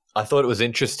quickly. I thought it was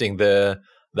interesting the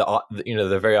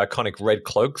very iconic red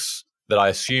cloaks that I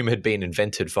assume had been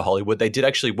invented for Hollywood. They did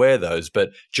actually wear those,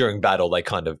 but during battle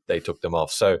they took them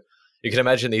off. So you can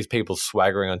imagine these people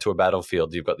swaggering onto a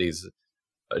battlefield. You've got these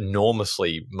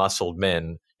enormously muscled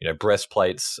men,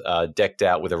 breastplates decked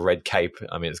out with a red cape.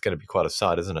 I mean, it's going to be quite a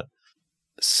sight, isn't it?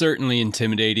 Certainly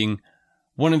intimidating.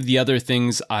 One of the other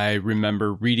things I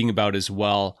remember reading about as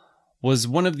well was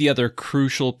one of the other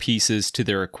crucial pieces to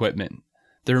their equipment,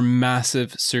 their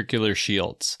massive circular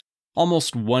shields,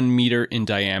 almost 1 meter in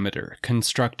diameter,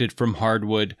 constructed from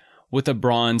hardwood with a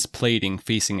bronze plating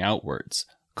facing outwards,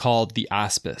 called the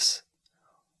aspis.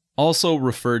 Also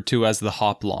referred to as the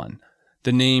hoplon,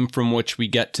 the name from which we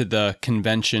get to the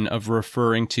convention of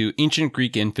referring to ancient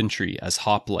Greek infantry as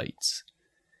hoplites.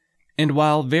 And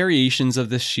while variations of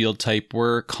this shield type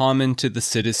were common to the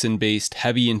citizen-based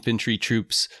heavy infantry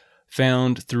troops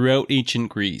found throughout ancient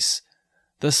Greece,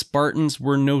 the Spartans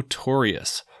were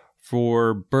notorious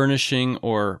for burnishing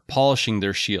or polishing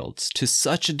their shields to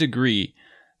such a degree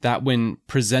that when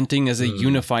presenting as a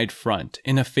unified front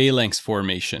in a phalanx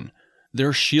formation,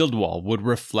 their shield wall would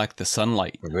reflect the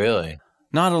sunlight. Really?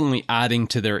 Not only adding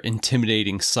to their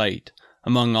intimidating sight,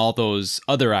 among all those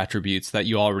other attributes that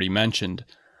you already mentioned,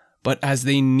 but as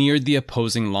they neared the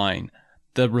opposing line,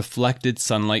 the reflected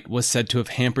sunlight was said to have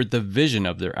hampered the vision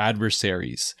of their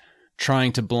adversaries,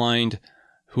 trying to blind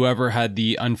whoever had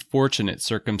the unfortunate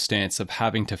circumstance of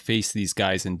having to face these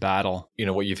guys in battle.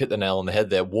 You've hit the nail on the head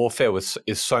there. Warfare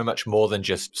is so much more than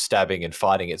just stabbing and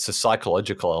fighting. It's a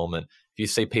psychological element. If you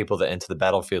see people that enter the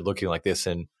battlefield looking like this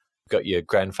and got your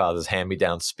grandfather's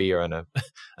hand-me-down spear and an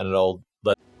old...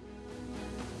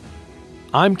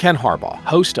 I'm Ken Harbaugh,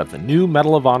 host of the new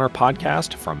Medal of Honor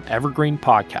podcast from Evergreen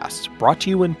Podcasts, brought to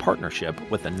you in partnership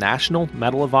with the National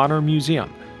Medal of Honor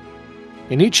Museum.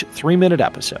 In each 3-minute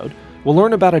episode, we'll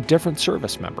learn about a different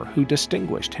service member who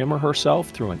distinguished him or herself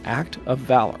through an act of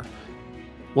valor.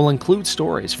 We'll include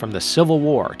stories from the Civil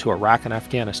War to Iraq and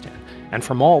Afghanistan, and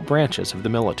from all branches of the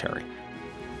military.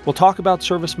 We'll talk about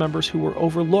service members who were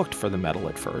overlooked for the medal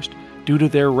at first due to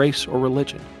their race or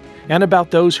religion, and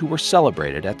about those who were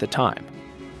celebrated at the time.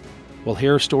 We'll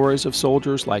hear stories of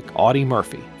soldiers like Audie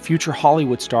Murphy, future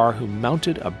Hollywood star who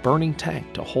mounted a burning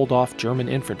tank to hold off German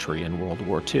infantry in World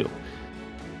War II.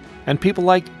 And people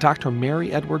like Dr.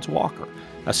 Mary Edwards Walker,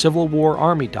 a Civil War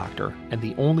Army doctor and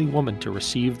the only woman to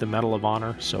receive the Medal of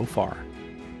Honor so far.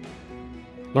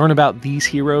 Learn about these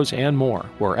heroes and more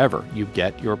wherever you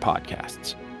get your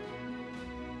podcasts.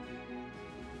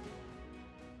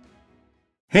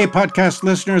 Hey, podcast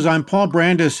listeners, I'm Paul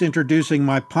Brandis introducing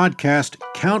my podcast,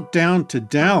 Countdown to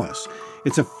Dallas.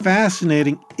 It's a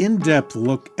fascinating, in-depth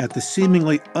look at the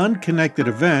seemingly unconnected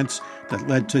events that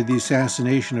led to the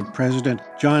assassination of President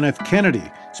John F. Kennedy.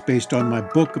 It's based on my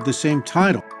book of the same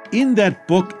title. In that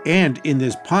book and in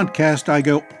this podcast, I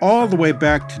go all the way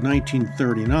back to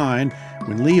 1939,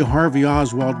 when Lee Harvey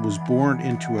Oswald was born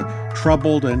into a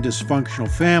troubled and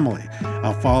dysfunctional family.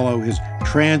 I'll follow his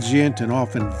transient and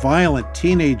often violent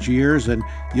teenage years and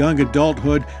young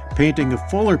adulthood, painting a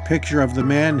fuller picture of the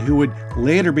man who would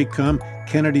later become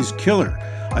Kennedy's killer.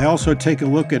 I also take a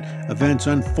look at events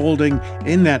unfolding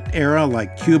in that era,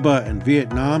 like Cuba and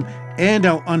Vietnam, and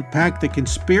I'll unpack the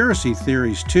conspiracy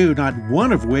theories too, not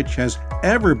one of which has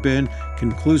ever been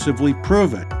conclusively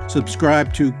proven.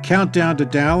 Subscribe to Countdown to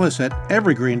Dallas at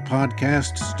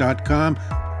evergreenpodcasts.com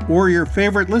or your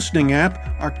favorite listening app,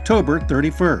 October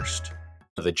 31st.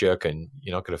 The jerk, and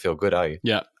you're not going to feel good, are you?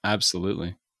 Yeah,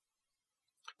 absolutely.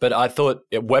 But I thought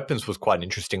weapons was quite an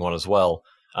interesting one as well.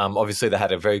 Obviously, they had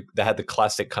the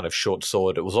classic kind of short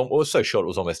sword. It was so short it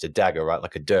was almost a dagger, right,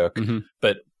 like a dirk. Mm-hmm.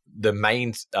 But the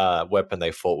main weapon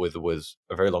they fought with was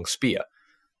a very long spear.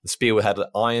 The spear had an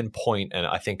iron point, and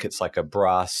I think it's like a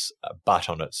brass butt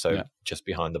on it, so just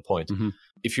behind the point. Mm-hmm.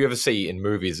 If you ever see in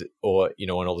movies or in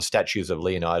all the statues of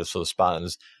Leonidas or the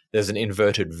Spartans, there's an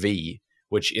inverted V,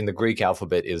 which in the Greek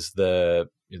alphabet is the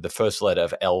first letter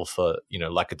of L for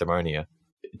Lacedaemonia.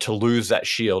 To lose that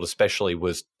shield, especially,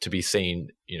 was to be seen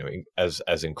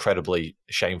as incredibly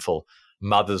shameful.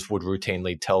 Mothers would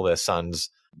routinely tell their sons,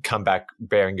 "Come back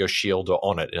bearing your shield or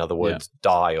on it." In other words,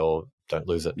 die or don't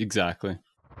lose it. Exactly.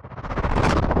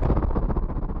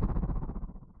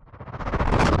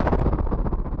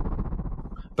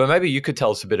 But maybe you could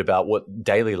tell us a bit about what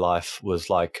daily life was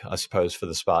like, I suppose, for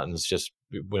the Spartans just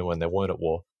when they weren't at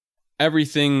war.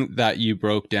 Everything that you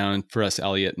broke down for us,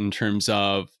 Elliot, in terms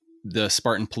of the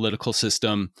Spartan political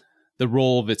system, the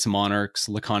role of its monarchs,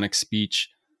 laconic speech,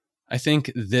 I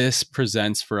think this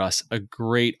presents for us a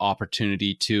great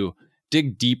opportunity to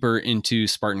dig deeper into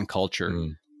Spartan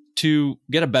culture, to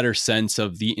get a better sense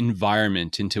of the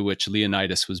environment into which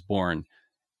Leonidas was born,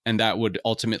 and that would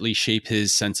ultimately shape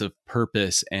his sense of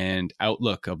purpose and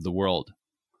outlook of the world.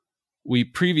 We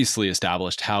previously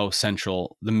established how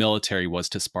central the military was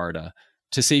to Sparta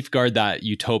to safeguard that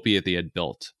utopia they had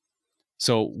built.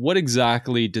 So what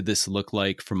exactly did this look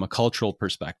like from a cultural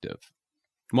perspective?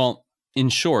 Well, in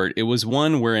short, it was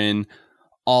one wherein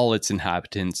all its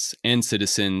inhabitants and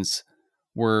citizens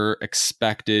were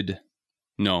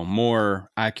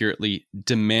more accurately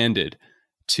demanded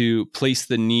to place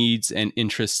the needs and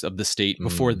interests of the state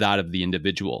before that of the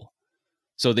individual.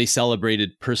 So they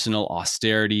celebrated personal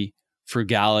austerity,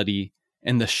 frugality,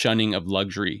 and the shunning of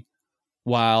luxury,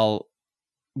 while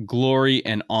glory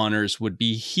and honors would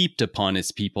be heaped upon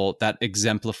its people that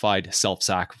exemplified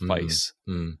self-sacrifice,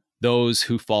 those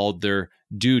who followed their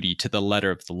duty to the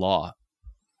letter of the law.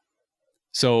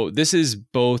 So this is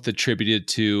both attributed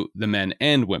to the men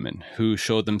and women who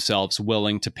showed themselves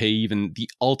willing to pay even the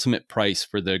ultimate price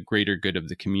for the greater good of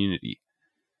the community.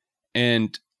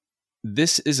 And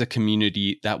this is a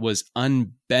community that was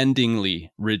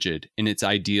unbendingly rigid in its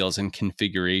ideals and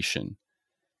configuration,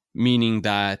 meaning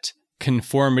that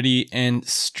conformity and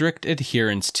strict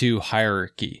adherence to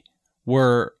hierarchy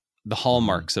were the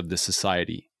hallmarks of the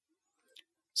society.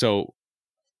 So,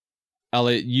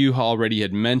 Elliot, you already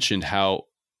had mentioned how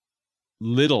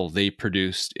little they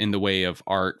produced in the way of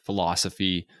art,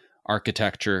 philosophy,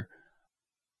 architecture.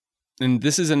 And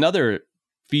this is another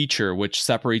feature which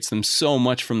separates them so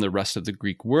much from the rest of the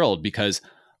Greek world, because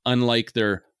unlike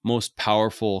their most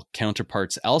powerful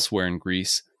counterparts elsewhere in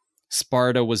Greece,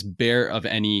 Sparta was bare of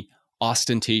any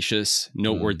ostentatious,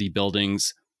 noteworthy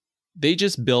buildings. They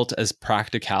just built as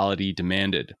practicality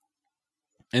demanded.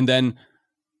 And then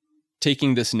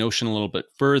taking this notion a little bit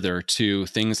further to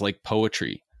things like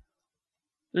poetry.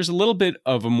 There's a little bit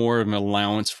of more of an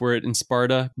allowance for it in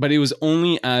Sparta, but it was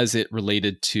only as it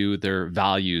related to their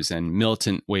values and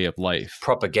militant way of life.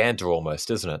 Propaganda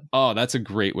almost, isn't it? Oh, that's a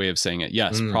great way of saying it.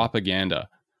 Yes, propaganda.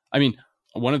 I mean,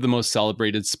 one of the most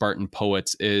celebrated Spartan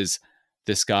poets is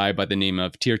this guy by the name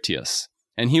of Tyrtaeus.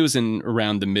 And he was in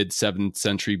around the mid-7th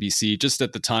century BC, just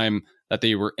at the time that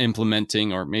they were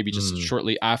implementing, or maybe just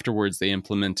shortly afterwards, they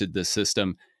implemented this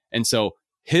system. And so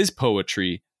his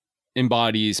poetry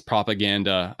embodies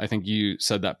propaganda. I think you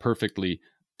said that perfectly,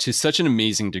 to such an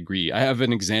amazing degree. I have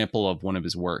an example of one of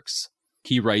his works.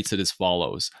 He writes it as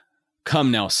follows: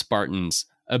 "Come now, Spartans,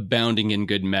 abounding in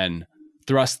good men,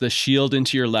 thrust the shield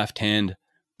into your left hand,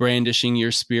 brandishing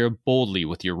your spear boldly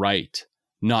with your right,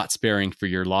 not sparing for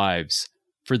your lives,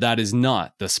 for that is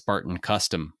not the Spartan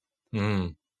custom."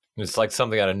 It's like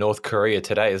something out of North Korea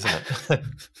today, isn't it?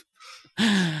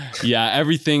 Yeah,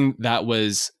 everything that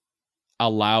was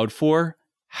allowed for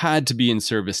had to be in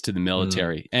service to the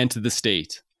military and to the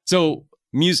state. So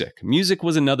music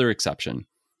was another exception.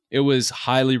 It was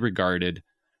highly regarded,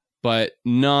 but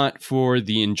not for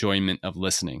the enjoyment of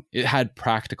listening. It had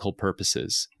practical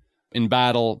purposes. In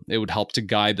battle, it would help to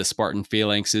guide the Spartan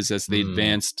phalanxes as they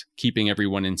advanced, keeping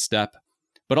everyone in step,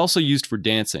 but also used for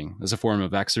dancing as a form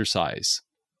of exercise.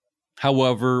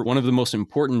 However, one of the most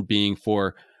important being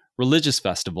for religious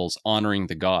festivals honoring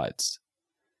the gods.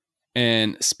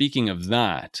 And speaking of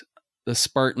that, the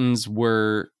Spartans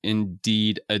were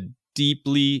indeed a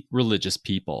deeply religious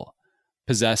people,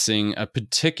 possessing a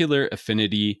particular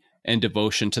affinity and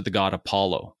devotion to the god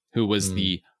Apollo, who was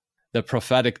the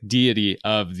prophetic deity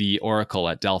of the oracle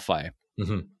at Delphi.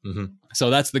 So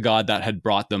that's the god that had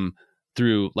brought them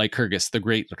through Lycurgus, the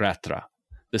great Rhetra,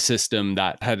 the system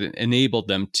that had enabled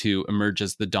them to emerge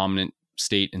as the dominant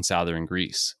state in southern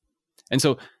Greece. And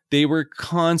so they were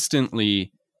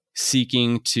constantly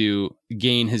seeking to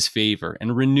gain his favor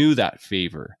and renew that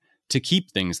favor, to keep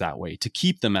things that way, to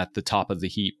keep them at the top of the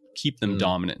heap, keep them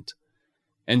dominant.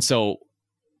 And so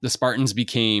the Spartans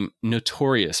became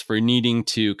notorious for needing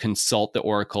to consult the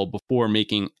oracle before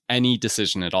making any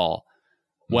decision at all,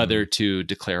 whether to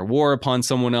declare war upon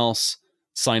someone else,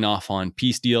 sign off on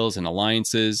peace deals and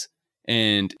alliances,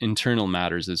 and internal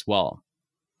matters as well.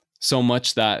 So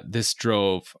much that this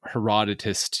drove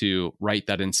Herodotus to write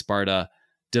that in Sparta,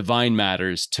 divine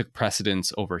matters took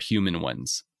precedence over human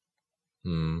ones.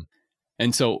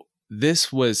 And so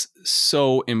this was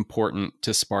so important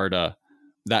to Sparta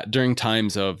that during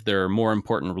times of their more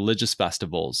important religious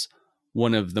festivals,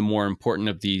 one of the more important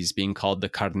of these being called the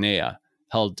Carneia,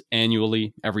 held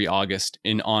annually every August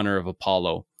in honor of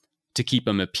Apollo, to keep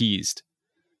him appeased.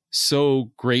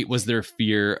 So great was their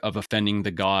fear of offending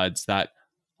the gods that,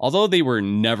 although they were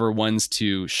never ones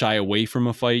to shy away from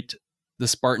a fight, the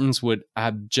Spartans would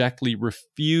abjectly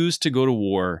refuse to go to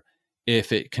war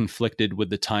if it conflicted with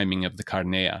the timing of the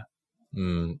Carneia.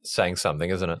 Saying something,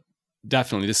 isn't it?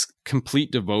 Definitely. This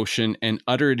complete devotion and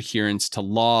utter adherence to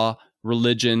law,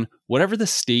 religion, whatever the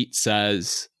state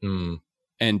says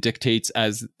and dictates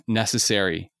as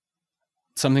necessary.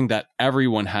 Something that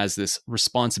everyone has this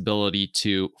responsibility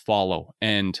to follow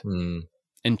and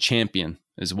champion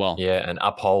as well. Yeah, and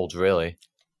uphold, really.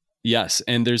 Yes,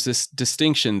 and there's this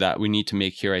distinction that we need to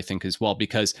make here, I think, as well,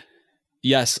 because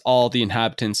yes, all the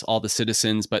inhabitants, all the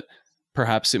citizens, but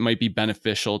perhaps it might be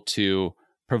beneficial to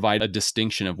provide a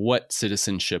distinction of what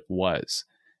citizenship was.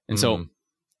 And so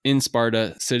in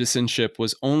Sparta, citizenship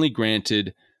was only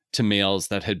granted to males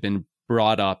that had been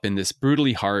brought up in this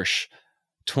brutally harsh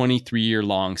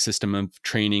 23-year-long system of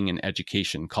training and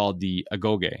education called the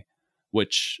agoge,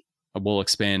 which we'll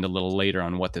expand a little later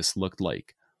on what this looked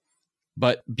like.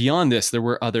 But beyond this, there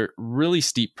were other really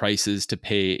steep prices to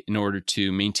pay in order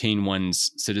to maintain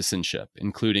one's citizenship,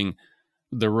 including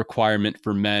the requirement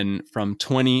for men from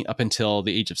 20 up until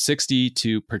the age of 60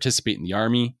 to participate in the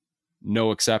army,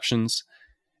 no exceptions,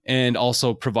 and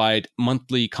also provide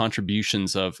monthly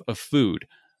contributions of food,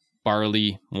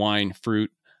 barley, wine, fruit,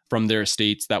 from their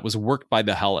estates that was worked by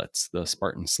the helots, the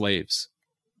Spartan slaves.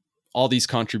 All these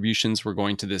contributions were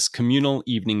going to this communal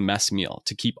evening mess meal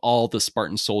to keep all the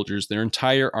Spartan soldiers, their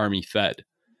entire army, fed.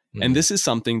 And this is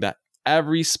something that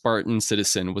every Spartan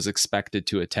citizen was expected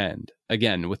to attend,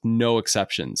 again, with no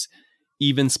exceptions.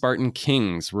 Even Spartan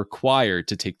kings required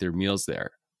to take their meals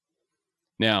there.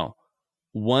 Now,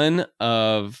 one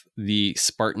of the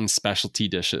Spartan specialty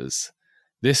dishes,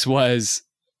 this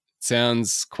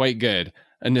sounds quite good,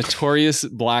 a notorious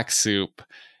black soup,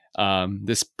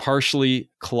 this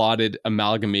partially clotted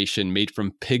amalgamation made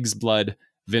from pig's blood,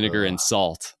 vinegar, and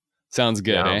salt. Sounds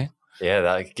good, eh?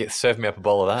 Yeah, serve me up a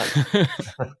bowl of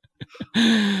that.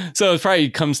 So it probably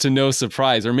comes to no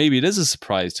surprise, or maybe it is a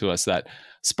surprise to us, that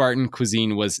Spartan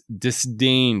cuisine was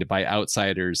disdained by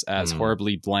outsiders as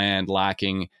horribly bland,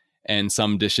 lacking, and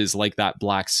some dishes like that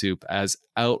black soup as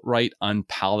outright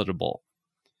unpalatable.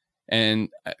 And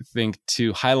I think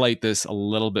to highlight this a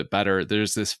little bit better,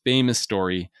 there's this famous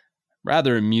story,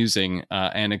 rather amusing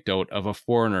anecdote of a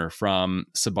foreigner from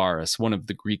Sybaris, one of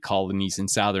the Greek colonies in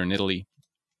southern Italy.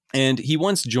 And he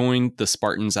once joined the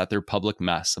Spartans at their public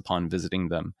mess upon visiting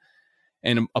them.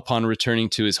 And upon returning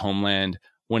to his homeland,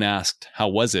 when asked, "How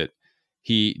was it?"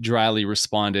 he dryly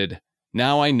responded,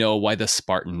 "Now I know why the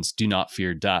Spartans do not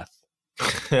fear death."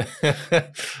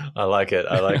 I like it.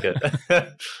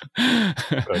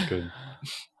 Quite good.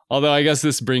 Although I guess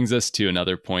this brings us to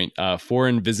another point.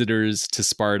 Foreign visitors to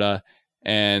Sparta,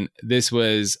 and this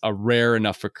was a rare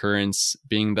enough occurrence,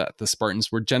 being that the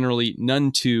Spartans were generally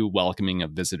none too welcoming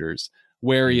of visitors,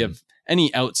 wary of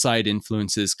any outside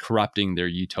influences corrupting their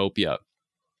utopia.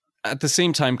 At the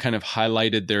same time, kind of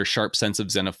highlighted their sharp sense of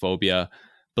xenophobia,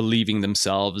 believing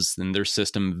themselves and their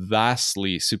system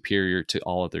vastly superior to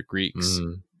all other Greeks.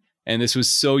 And this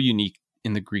was so unique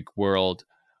in the Greek world,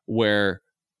 where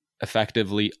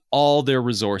effectively all their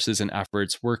resources and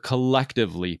efforts were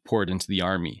collectively poured into the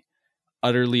army,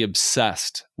 utterly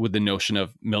obsessed with the notion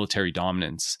of military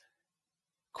dominance.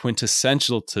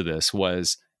 Quintessential to this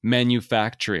was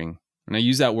manufacturing, and I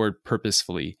use that word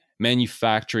purposefully,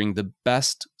 manufacturing the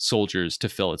best soldiers to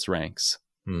fill its ranks.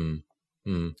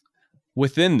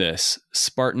 Within this,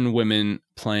 Spartan women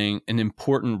playing an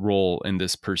important role in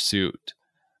this pursuit.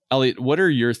 Elliot, what are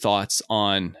your thoughts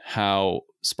on how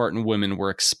Spartan women were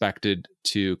expected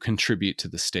to contribute to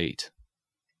the state?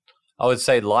 I would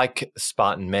say, like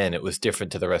Spartan men, it was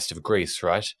different to the rest of Greece,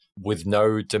 right? With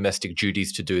no domestic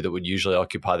duties to do that would usually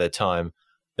occupy their time,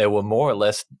 they were more or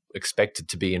less expected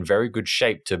to be in very good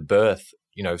shape to birth,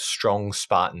 strong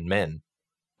Spartan men,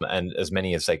 and as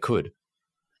many as they could.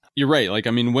 You're right.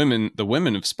 The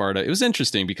women of Sparta, it was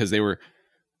interesting because they were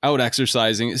out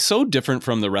exercising. It's so different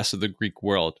from the rest of the Greek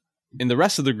world. In the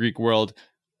rest of the Greek world,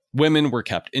 women were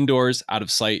kept indoors, out of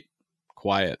sight,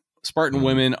 quiet. Spartan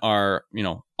women are,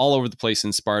 all over the place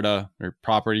in Sparta. They're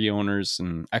property owners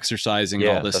and exercising,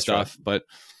 all this stuff. Right. But,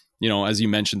 as you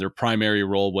mentioned, their primary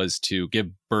role was to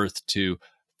give birth to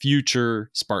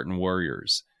future Spartan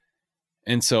warriors.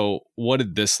 And so what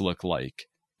did this look like?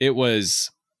 It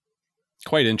was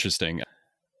quite interesting.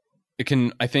 It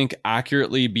can, I think,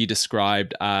 accurately be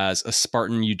described as a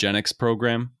Spartan eugenics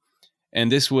program.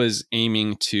 And this was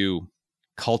aiming to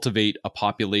cultivate a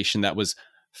population that was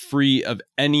free of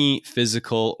any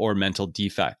physical or mental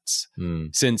defects,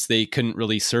 since they couldn't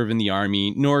really serve in the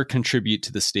army nor contribute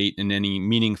to the state in any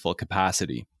meaningful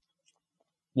capacity.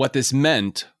 What this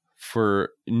meant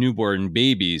for newborn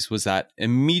babies was that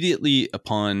immediately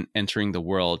upon entering the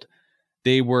world,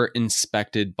 they were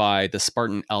inspected by the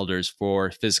Spartan elders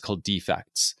for physical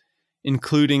defects,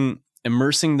 including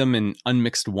immersing them in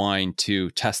unmixed wine to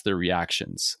test their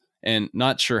reactions. And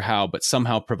not sure how, but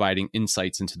somehow providing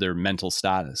insights into their mental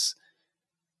status.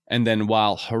 And then,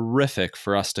 while horrific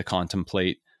for us to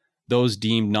contemplate, those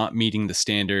deemed not meeting the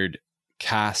standard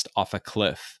cast off a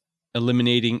cliff,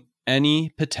 eliminating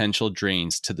any potential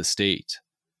drains to the state.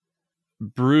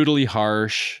 Brutally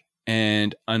harsh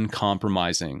and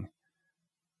uncompromising,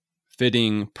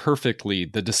 fitting perfectly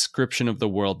the description of the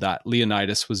world that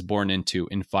Leonidas was born into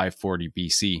in 540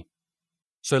 BC.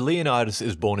 So Leonidas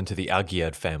is born into the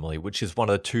Argead family, which is one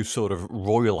of the two sort of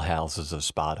royal houses of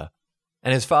Sparta.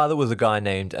 And his father was a guy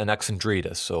named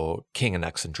Anaxandridas, or King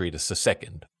Anaxandridas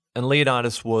II. And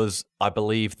Leonidas was, I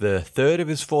believe, the third of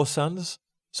his 4 sons.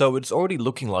 So it's already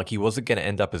looking like he wasn't going to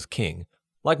end up as king.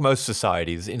 Like most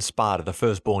societies, in Sparta, the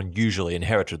firstborn usually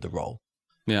inherited the role.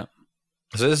 Yeah.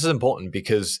 So this is important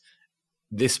because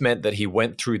this meant that he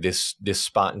went through this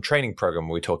Spartan training program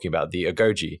we're talking about, the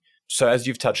agoge. So as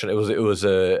you've touched on, it was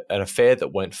an affair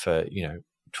that went for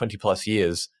 20 plus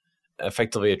years,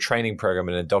 effectively a training program,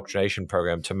 an indoctrination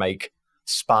program to make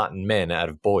Spartan men out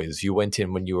of boys. You went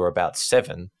in when you were about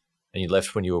 7, and you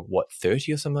left when you were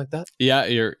 30 or something like that. Yeah,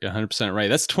 you're 100% right.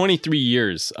 That's 23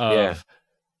 years of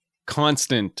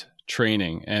constant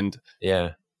training, and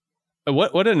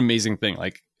what an amazing thing!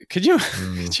 Like, could you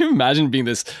imagine being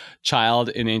this child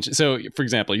in ancient? So, for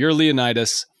example, you're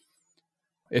Leonidas.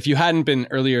 If you hadn't been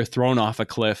earlier thrown off a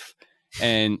cliff,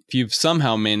 and if you've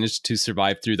somehow managed to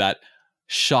survive through that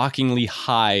shockingly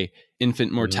high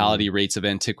infant mortality rates of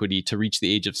antiquity to reach the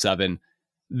age of 7,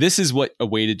 this is what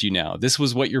awaited you now. This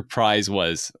was what your prize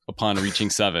was upon reaching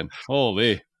 7.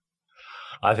 Holy.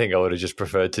 I think I would have just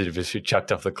preferred to be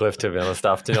chucked off the cliff, to be honest,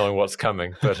 after knowing what's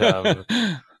coming.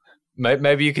 But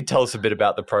maybe you could tell us a bit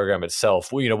about the program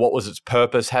itself. Well, what was its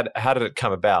purpose? How did it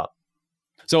come about?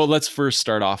 So let's first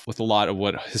start off with a lot of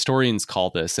what historians call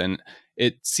this, and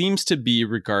it seems to be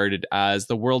regarded as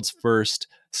the world's first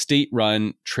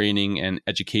state-run training and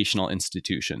educational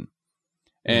institution.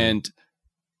 And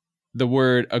the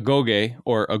word agoge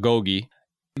or agogi,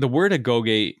 the word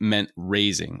agoge meant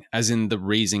raising, as in the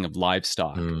raising of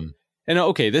livestock. And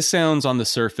okay, this sounds on the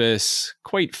surface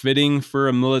quite fitting for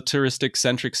a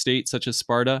militaristic-centric state such as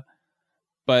Sparta,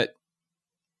 but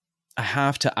I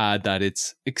have to add that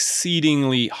it's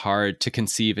exceedingly hard to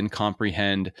conceive and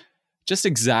comprehend just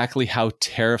exactly how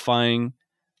terrifying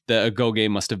the agoge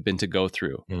must have been to go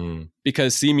through.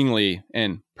 Because seemingly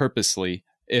and purposely,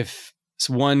 if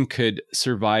one could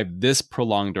survive this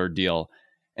prolonged ordeal,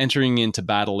 entering into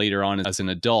battle later on as an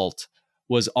adult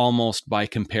was almost by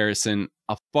comparison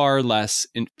a far less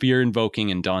fear-invoking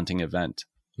and daunting event.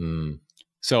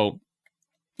 So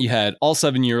you had all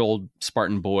 7-year-old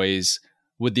Spartan boys,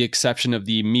 with the exception of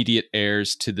the immediate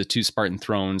heirs to the 2 Spartan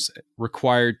thrones,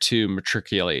 required to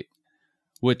matriculate,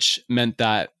 which meant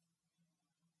that,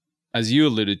 as you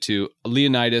alluded to,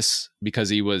 Leonidas, because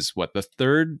he was the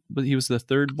third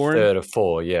born? Third of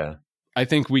 4, yeah. I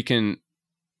think we can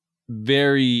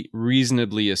very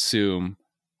reasonably assume,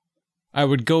 I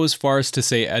would go as far as to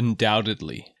say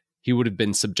undoubtedly, he would have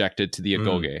been subjected to the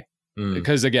agoge.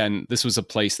 Because again, this was a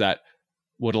place that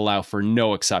would allow for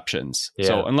no exceptions. Yeah.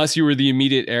 So unless you were the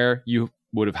immediate heir, you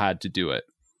would have had to do it.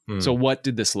 So what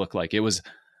did this look like? It was,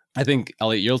 I think,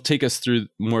 Elliot, you'll take us through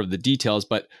more of the details,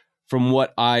 but from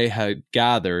what I had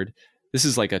gathered, this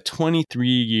is like a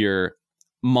 23-year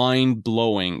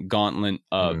mind-blowing gauntlet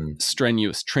of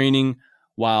strenuous training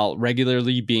while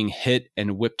regularly being hit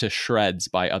and whipped to shreds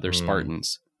by other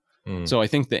Spartans. So I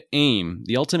think the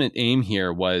ultimate aim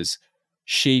here was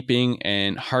shaping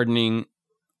and hardening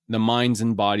the minds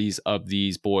and bodies of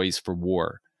these boys for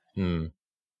war,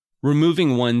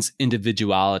 removing one's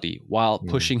individuality while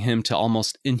pushing him to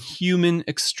almost inhuman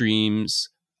extremes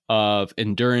of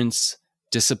endurance,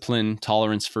 discipline,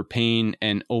 tolerance for pain,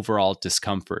 and overall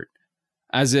discomfort,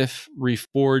 as if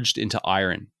reforged into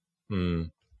iron.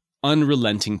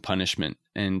 Unrelenting punishment,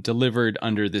 and delivered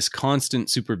under this constant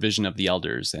supervision of the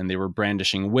elders, and they were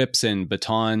brandishing whips and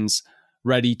batons,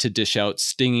 ready to dish out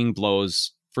stinging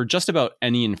blows for just about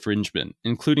any infringement,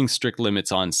 including strict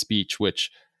limits on speech,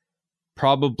 which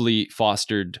probably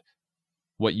fostered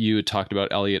what you had talked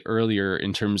about, Elliot, earlier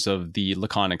in terms of the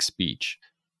laconic speech.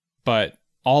 But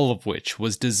all of which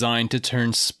was designed to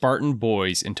turn Spartan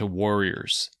boys into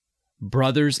warriors,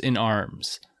 brothers in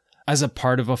arms, as a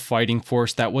part of a fighting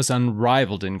force that was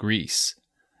unrivaled in Greece,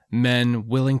 men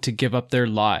willing to give up their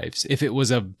lives if it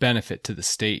was of benefit to the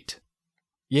state.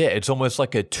 Yeah, it's almost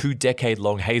like a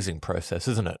 2-decade-long hazing process,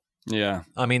 isn't it? Yeah.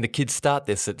 I mean, the kids start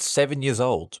this at 7 years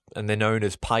old, and they're known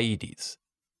as paides.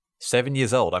 7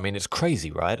 years old. I mean, it's crazy,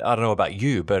 right? I don't know about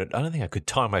you, but I don't think I could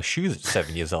tie my shoes at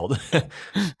 7 years old.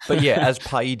 But yeah, as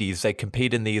paides, they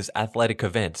compete in these athletic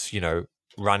events,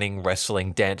 running,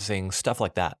 wrestling, dancing, stuff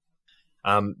like that.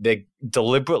 They're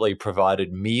deliberately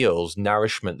provided meals,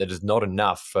 nourishment that is not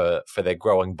enough for their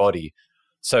growing body.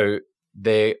 So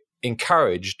they're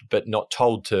encouraged but not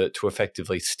told to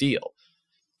effectively steal.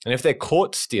 And if they're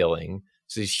caught stealing,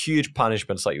 so these huge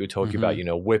punishments like you were talking about,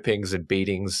 whippings and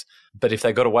beatings. But if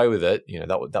they got away with it,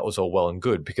 that was all well and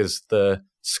good, because the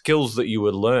skills that you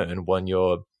would learn when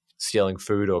you're stealing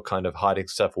food or kind of hiding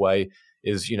stuff away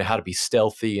is, how to be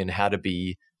stealthy and how to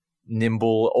be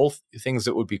nimble, all things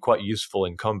that would be quite useful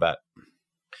in combat.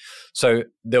 So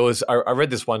there was, I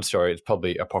read this one story, it's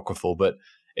probably apocryphal, but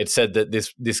it said that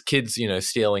this kid's,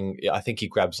 stealing, I think he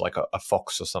grabs like a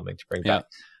fox or something to bring back.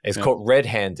 He's caught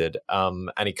red-handed, and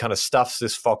he kind of stuffs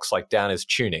this fox like down his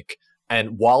tunic.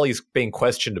 And while he's being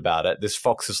questioned about it, this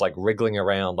fox is like wriggling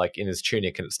around like in his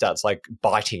tunic, and it starts like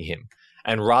biting him.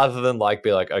 And rather than like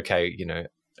be like, okay,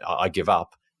 I give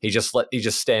up, he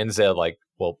just stands there like,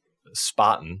 well,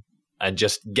 Spartan, and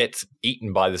just gets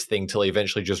eaten by this thing till he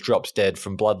eventually just drops dead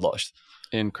from blood loss.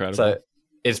 Incredible. So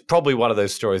it's probably one of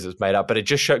those stories that's made up, but it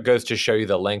just goes to show you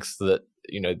the lengths that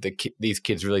these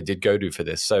kids really did go to for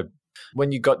this. So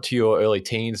when you got to your early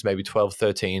teens, maybe 12,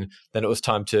 13, then it was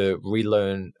time to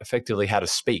relearn effectively how to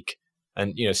speak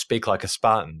and speak like a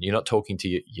Spartan. You're not talking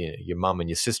to your mum and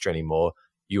your sister anymore.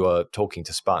 You are talking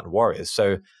to Spartan warriors.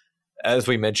 So as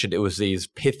we mentioned, it was these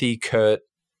pithy, curt,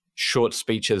 short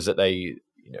speeches that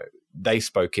they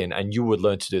spoke in, and you would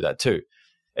learn to do that too.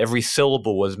 Every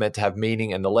syllable was meant to have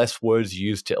meaning, and the less words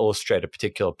used to illustrate a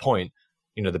particular point,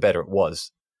 the better it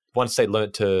was. once they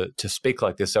learned to speak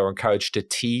like this, they were encouraged to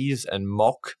tease and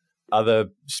mock other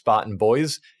Spartan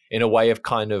boys in a way of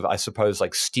kind of, I suppose,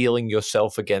 like steeling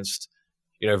yourself against,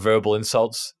 verbal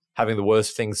insults, having the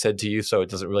worst things said to you so it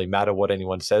doesn't really matter what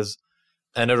anyone says.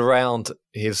 And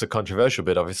here's the controversial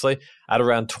bit, obviously, at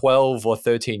around 12 or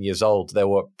 13 years old, they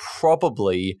were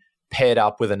probably paired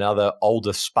up with another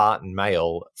older Spartan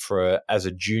male as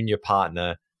a junior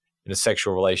partner in a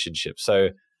sexual relationship. So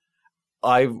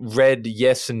I read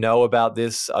yes and no about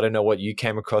this. I don't know what you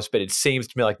came across, but it seems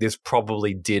to me like this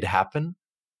probably did happen.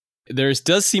 There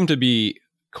does seem to be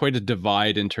quite a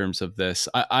divide in terms of this.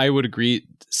 I would agree.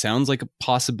 It sounds like a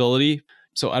possibility.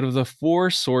 So out of the 4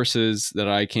 sources that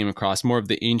I came across, more of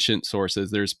the ancient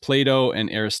sources, there's Plato and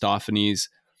Aristophanes,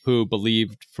 who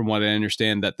believed, from what I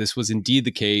understand, that this was indeed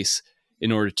the case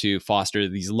in order to foster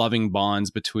these loving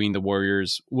bonds between the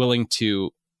warriors willing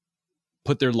to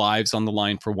put their lives on the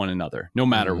line for one another, no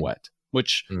matter what,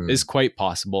 which is quite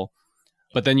possible.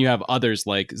 But then you have others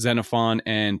like Xenophon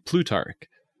and Plutarch,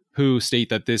 who state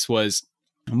that this was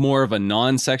more of a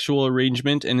non-sexual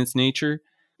arrangement in its nature,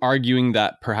 arguing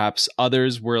that perhaps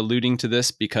others were alluding to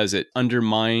this because it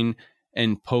undermined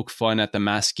and poke fun at the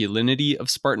masculinity of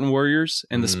Spartan warriors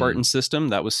and the Spartan system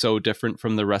that was so different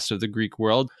from the rest of the Greek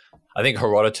world. I think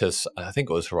it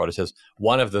was Herodotus,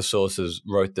 one of the sources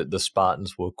wrote that the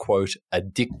Spartans were, quote,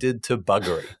 addicted to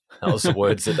buggery. That was the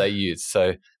words that they used.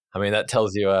 So, I mean, that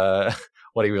tells you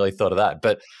what he really thought of that.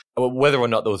 But whether or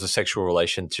not there was a sexual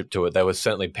relationship to it, they were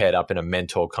certainly paired up in a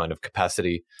mentor kind of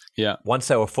capacity. Yeah. Once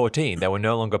they were 14, they were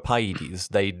no longer paides.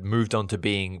 They moved on to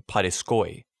being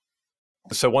paidiskoi.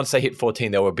 So once they hit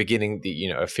 14, they were beginning the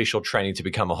official training to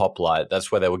become a hoplite.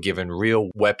 That's where they were given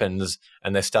real weapons,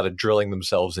 and they started drilling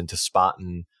themselves into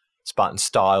Spartan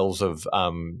styles of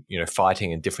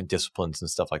fighting and different disciplines and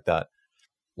stuff like that.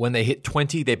 When they hit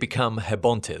 20, they become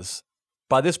hebontes.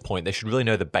 By this point, they should really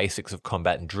know the basics of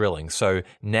combat and drilling. So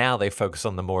now they focus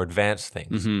on the more advanced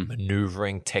things,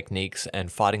 maneuvering, techniques,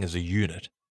 and fighting as a unit.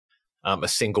 A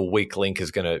single weak link is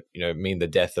going to, mean the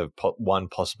death of one,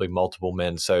 possibly multiple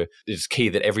men. So it's key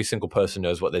that every single person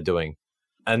knows what they're doing.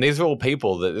 And these are all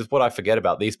people that is what I forget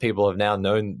about. These people have now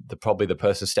known probably the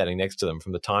person standing next to them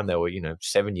from the time they were,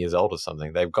 7 years old or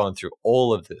something. They've gone through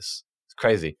all of this. It's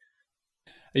crazy.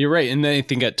 You're right. And then I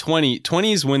think at 20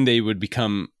 is when they would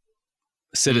become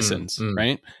citizens,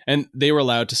 right? And they were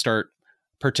allowed to start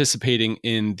participating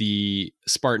in the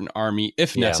Spartan army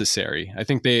if necessary. I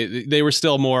think they were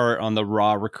still more on the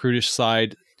raw recruitish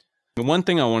side. The one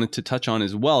thing I wanted to touch on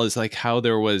as well is like how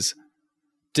there was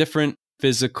different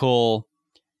physical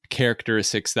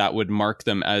characteristics that would mark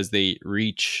them as they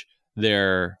reach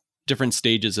their different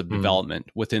stages of development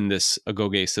within this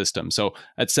agoge system. So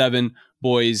at 7,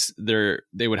 boys,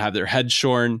 they would have their heads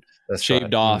shorn,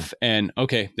 shaved off, and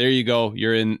okay, there you go.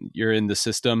 You're in the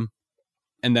system.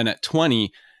 And then at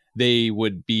 20, they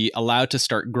would be allowed to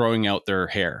start growing out their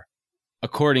hair.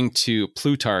 According to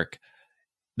Plutarch,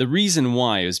 the reason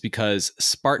why is because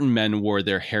Spartan men wore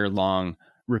their hair long,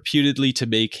 reputedly to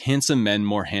make handsome men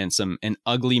more handsome and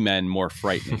ugly men more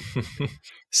frightening.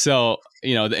 So,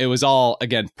 it was all,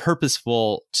 again,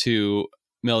 purposeful to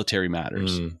military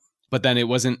matters. But then it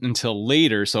wasn't until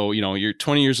later. So, you're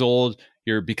 20 years old,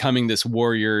 you're becoming this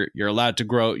warrior, you're allowed to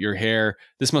grow out your hair.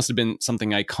 This must have been something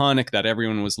iconic that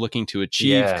everyone was looking to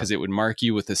achieve because it would mark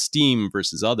you with esteem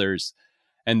versus others.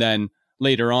 And then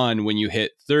later on, when you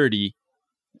hit 30,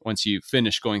 once you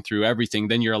finish going through everything,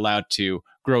 then you're allowed to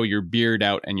grow your beard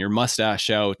out and your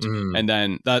mustache out. And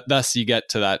then thus you get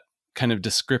to that kind of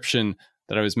description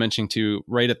that I was mentioning to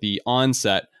right at the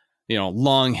onset,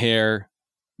 long hair,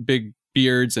 big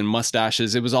beards and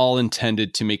mustaches. It was all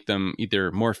intended to make them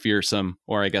either more fearsome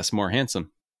or I guess more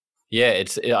handsome. Yeah,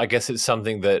 I guess it's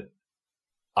something that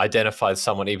identifies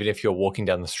someone. Even if you're walking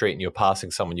down the street and you're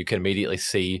passing someone, you can immediately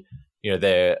see,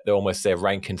 they're almost their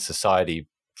rank in society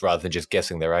rather than just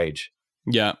guessing their age.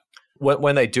 Yeah.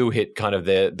 When they do hit kind of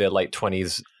their late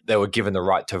 20s, they were given the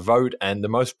right to vote, and the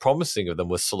most promising of them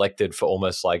was selected for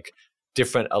almost like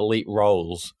different elite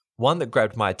roles. One that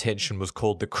grabbed my attention was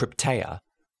called the Crypteia,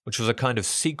 which was a kind of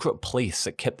secret police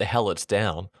that kept the helots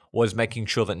down, was making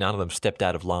sure that none of them stepped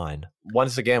out of line.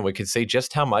 Once again, we can see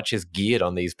just how much is geared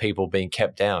on these people being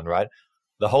kept down, right?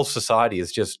 The whole society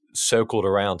is just circled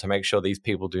around to make sure these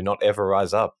people do not ever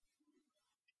rise up.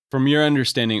 From your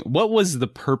understanding, what was the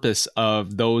purpose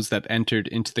of those that entered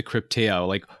into the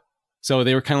Crypteia? So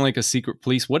they were kind of like a secret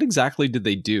police. What exactly did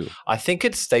they do? I think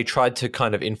they tried to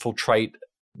kind of infiltrate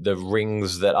the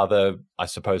rings that other, I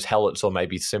suppose, helots or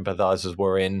maybe sympathizers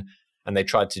were in, and they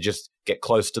tried to just get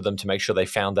close to them to make sure they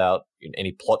found out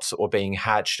any plots that were being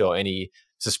hatched or any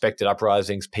suspected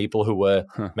uprisings, people who were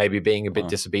maybe being a bit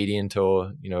disobedient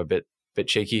or, a bit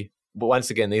cheeky. But once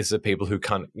again, these are people who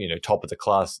kind of, top of the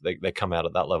class. They come out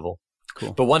at that level.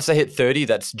 Cool. But once they hit 30,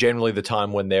 that's generally the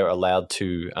time when they're allowed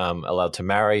to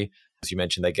marry. As you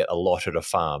mentioned, they get allotted a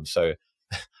farm. So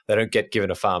they don't get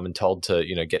given a farm and told to,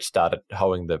 get started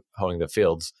hoeing the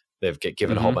fields. They get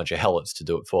given a whole bunch of helots to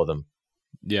do it for them.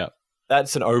 Yeah.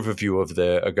 That's an overview of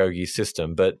the Agoge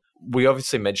system. But we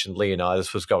obviously mentioned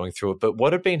Leonidas was going through it. But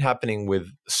what had been happening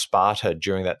with Sparta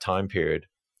during that time period?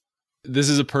 This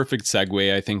is a perfect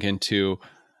segue, I think, into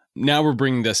now we're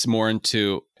bringing this more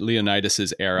into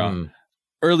Leonidas's era.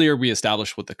 Earlier, we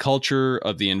established what the culture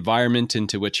of the environment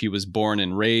into which he was born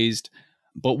and raised.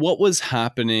 But what was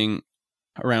happening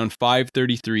around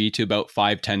 533 to about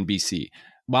 510 BC,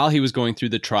 while he was going through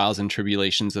the trials and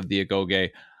tribulations of the Agoge,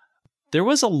 there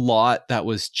was a lot that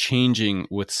was changing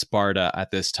with Sparta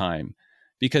at this time,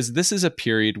 because this is a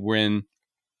period when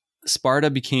Sparta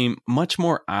became much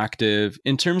more active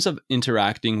in terms of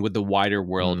interacting with the wider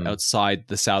world outside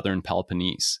the southern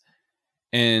Peloponnese.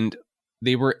 And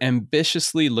they were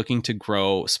ambitiously looking to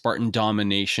grow Spartan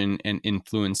domination and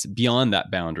influence beyond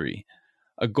that boundary,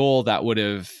 a goal that would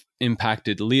have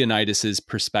impacted Leonidas's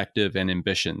perspective and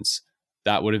ambitions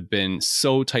that would have been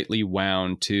so tightly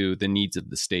wound to the needs of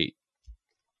the state.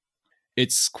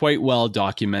 It's quite well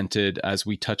documented, as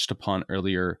we touched upon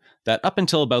earlier, that up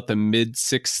until about the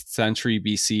mid-6th century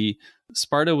BC,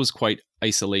 Sparta was quite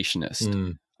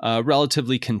isolationist,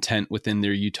 relatively content within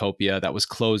their utopia that was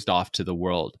closed off to the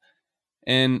world,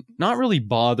 and not really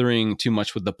bothering too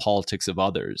much with the politics of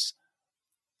others.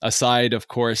 Aside, of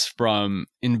course, from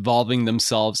involving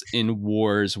themselves in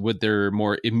wars with their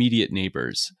more immediate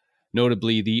neighbors,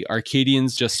 notably the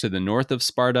Arcadians just to the north of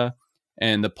Sparta,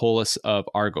 and the polis of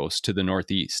Argos to the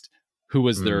northeast, who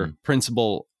was their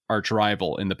principal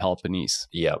arch-rival in the Peloponnese.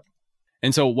 Yep.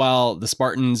 And so while the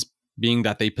Spartans, being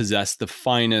that they possessed the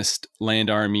finest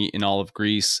land army in all of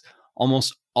Greece,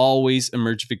 almost always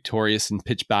emerged victorious in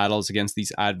pitched battles against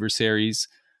these adversaries,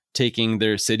 taking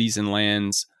their cities and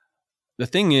lands. The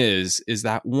thing is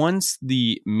that once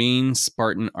the main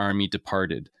Spartan army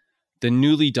departed, the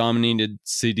newly dominated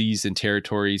cities and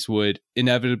territories would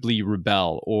inevitably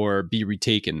rebel or be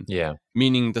retaken,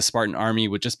 meaning the Spartan army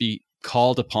would just be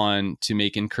called upon to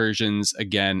make incursions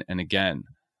again and again.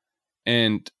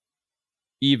 And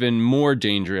even more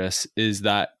dangerous is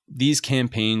that these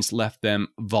campaigns left them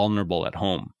vulnerable at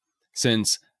home,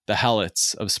 since the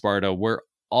helots of Sparta were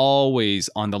always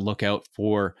on the lookout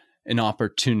for an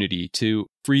opportunity to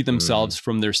free themselves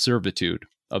from their servitude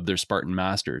of their Spartan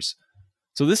masters.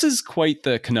 So this is quite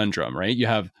the conundrum, right? You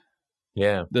have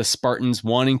the Spartans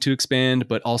wanting to expand,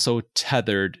 but also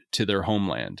tethered to their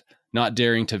homeland, not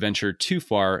daring to venture too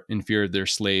far in fear of their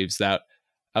slaves that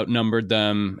outnumbered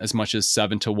them as much as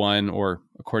 7-1, or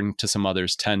according to some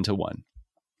others, 10-1.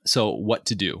 So what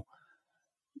to do?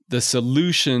 The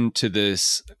solution to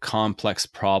this complex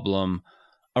problem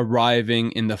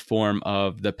arriving in the form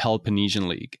of the Peloponnesian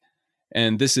League.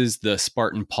 And this is the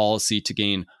Spartan policy to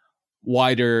gain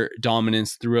wider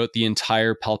dominance throughout the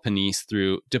entire Peloponnese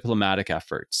through diplomatic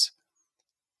efforts,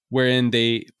 wherein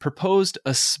they proposed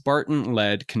a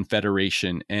Spartan-led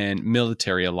confederation and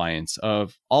military alliance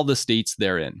of all the states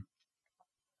therein.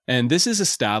 And this is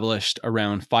established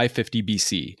around 550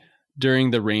 BC during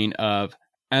the reign of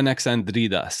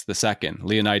Anaxandridas II,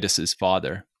 Leonidas's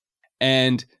father.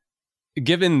 And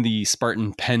given the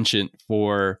Spartan penchant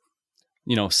for,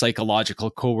 psychological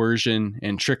coercion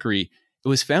and trickery, it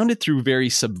was founded through very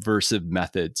subversive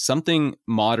methods, something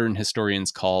modern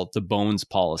historians call the bones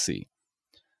policy.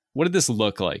 What did this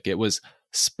look like? It was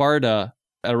Sparta,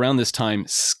 around this time,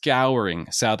 scouring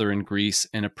southern Greece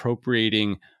and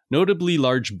appropriating notably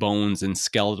large bones and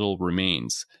skeletal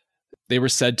remains. They were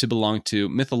said to belong to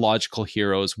mythological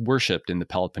heroes worshipped in the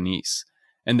Peloponnese,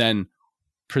 and then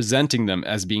presenting them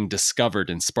as being discovered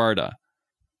in Sparta.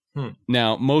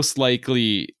 Now, most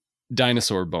likely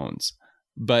dinosaur bones,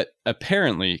 but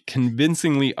apparently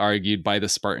convincingly argued by the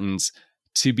Spartans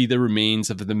to be the remains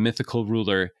of the mythical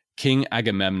ruler King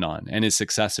Agamemnon and his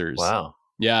successors. Wow.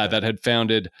 Yeah, that had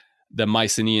founded the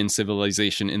Mycenaean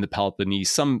civilization in the Peloponnese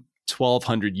some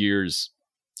 1,200 years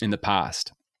in the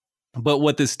past. But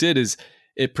what this did is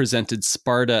it presented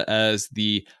Sparta as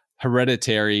the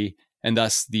hereditary and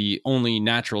thus the only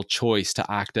natural choice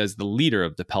to act as the leader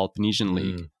of the Peloponnesian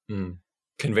League.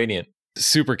 Convenient.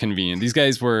 Super convenient. These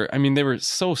guys were, they were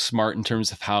so smart in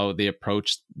terms of how they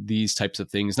approached these types of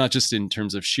things, not just in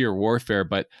terms of sheer warfare,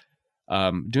 but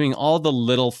doing all the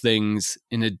little things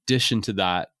in addition to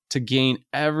that to gain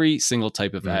every single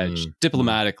type of edge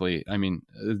diplomatically.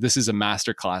 This is a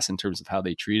masterclass in terms of how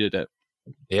they treated it.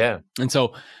 Yeah. And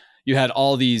so you had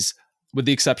all these, with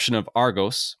the exception of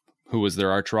Argos, who was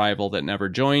their arch rival that never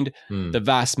joined, the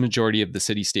vast majority of the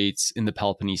city-states in the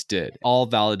Peloponnese did, all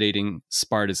validating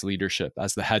Sparta's leadership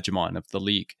as the hegemon of the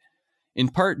league, in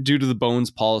part due to the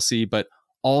Bones policy, but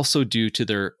also due to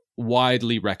their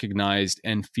widely recognized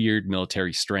and feared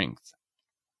military strength.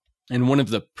 And one of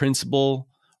the principal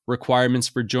requirements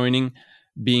for joining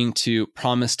being to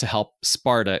promise to help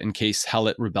Sparta in case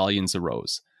Helot rebellions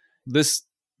arose. This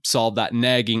solved that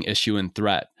nagging issue and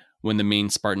threat when the main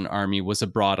Spartan army was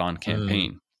abroad on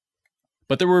campaign.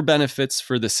 But there were benefits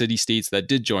for the city-states that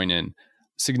did join in,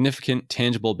 significant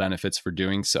tangible benefits for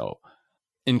doing so,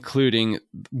 including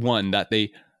one, that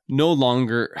they no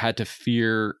longer had to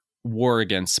fear war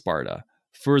against Sparta,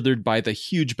 furthered by the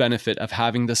huge benefit of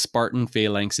having the Spartan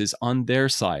phalanxes on their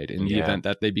side in the event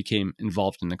that they became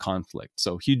involved in the conflict.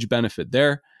 So huge benefit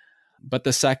there. But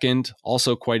the second,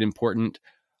 also quite important,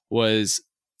 was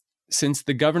since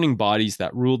the governing bodies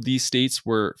that ruled these states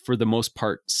were for the most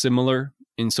part similar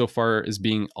insofar as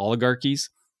being oligarchies,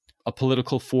 a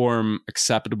political form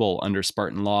acceptable under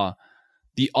Spartan law,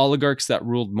 the oligarchs that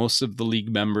ruled most of the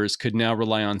league members could now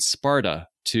rely on Sparta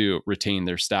to retain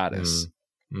their status.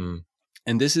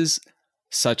 And this is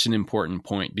such an important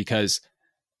point because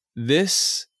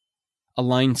this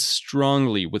aligns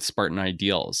strongly with Spartan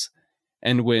ideals.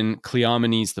 And when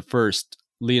Cleomenes I,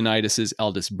 Leonidas'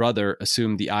 eldest brother,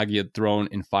 assumed the Aegeid throne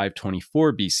in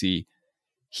 524 BC,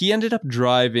 he ended up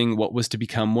driving what was to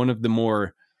become one of the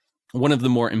more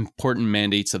important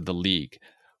mandates of the League,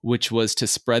 which was to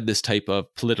spread this type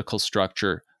of political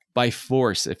structure by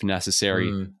force, if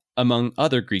necessary, among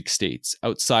other Greek states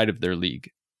outside of their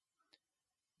league.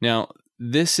 Now,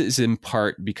 this is in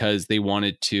part because they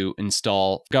wanted to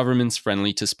install governments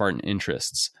friendly to Spartan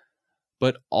interests,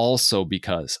 but also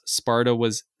because Sparta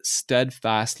was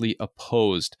steadfastly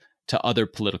opposed to other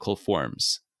political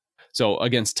forms. So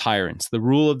against tyrants, the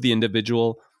rule of the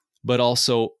individual, but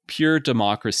also pure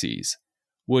democracies,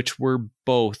 which were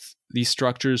both, these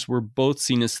structures were both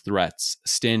seen as threats,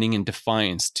 standing in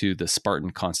defiance to the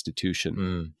Spartan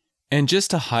constitution. And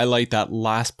just to highlight that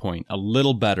last point a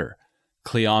little better,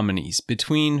 Cleomenes,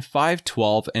 between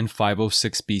 512 and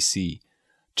 506 BC,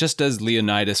 just as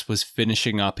Leonidas was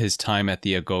finishing up his time at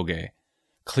the Agoge,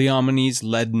 Cleomenes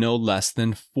led no less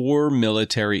than 4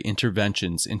 military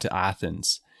interventions into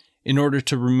Athens in order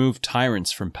to remove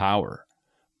tyrants from power.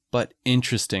 But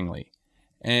interestingly,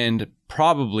 and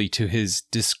probably to his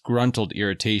disgruntled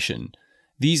irritation,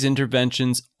 these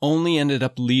interventions only ended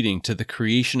up leading to the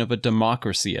creation of a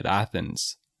democracy at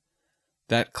Athens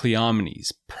that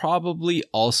Cleomenes probably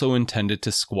also intended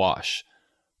to squash,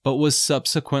 but was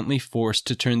subsequently forced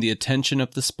to turn the attention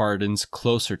of the Spartans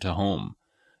closer to home,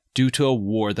 due to a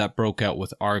war that broke out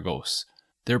with Argos,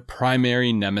 their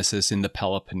primary nemesis in the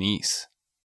Peloponnese.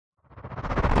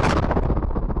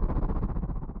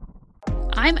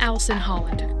 I'm Allison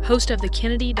Holland, host of the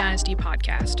Kennedy Dynasty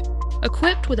podcast.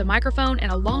 Equipped with a microphone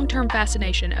and a long-term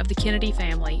fascination of the Kennedy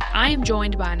family, I am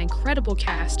joined by an incredible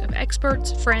cast of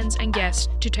experts, friends, and guests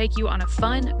to take you on a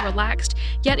fun, relaxed,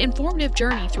 yet informative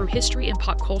journey through history and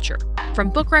pop culture.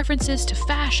 From book references to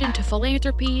fashion to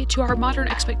philanthropy to our modern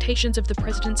expectations of the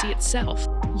presidency itself,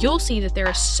 you'll see that there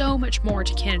is so much more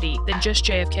to Kennedy than just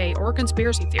JFK or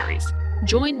conspiracy theories.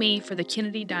 Join me for the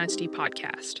Kennedy Dynasty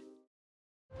podcast.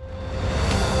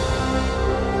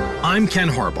 I'm Ken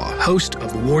Harbaugh, host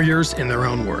of Warriors in Their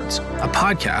Own Words, a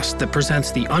podcast that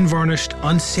presents the unvarnished,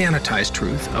 unsanitized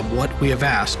truth of what we have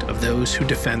asked of those who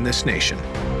defend this nation.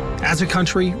 As a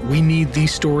country, we need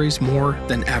these stories more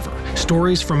than ever.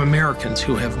 Stories from Americans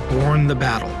who have borne the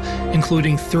battle,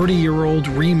 including 30-year-old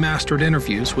remastered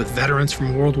interviews with veterans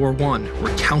from World War I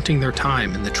recounting their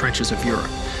time in the trenches of Europe,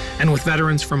 and with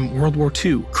veterans from World War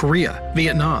II, Korea,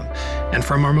 Vietnam, and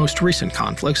from our most recent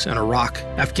conflicts in Iraq,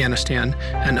 Afghanistan,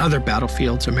 and other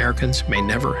battlefields Americans may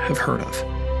never have heard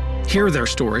of. Hear their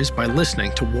stories by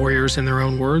listening to Warriors in Their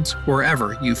Own Words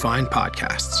wherever you find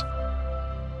podcasts.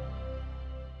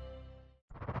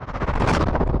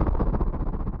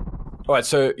 All right,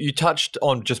 so you touched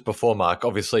on just before, Mark,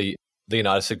 obviously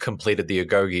Leonidas had completed the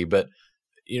Agoge, but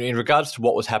in regards to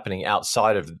what was happening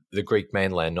outside of the Greek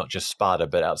mainland, not just Sparta,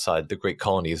 but outside the Greek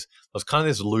colonies, there was kind of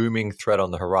this looming threat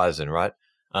on the horizon, right?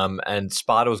 And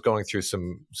Sparta was going through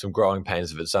some growing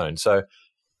pains of its own. So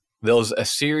there was a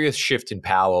serious shift in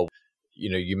power.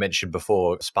 You mentioned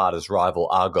before Sparta's rival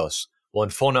Argos. Well, in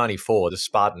 494, the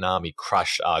Spartan army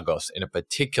crushed Argos in a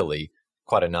particularly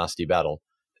quite a nasty battle.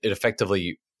 It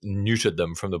effectively neutered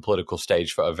them from the political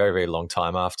stage for a very, very long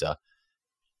time after.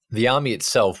 The army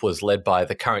itself was led by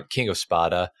the current king of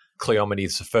Sparta,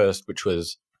 Cleomenes I, which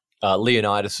was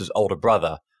Leonidas' older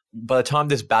brother. By the time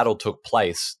this battle took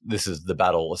place, this is the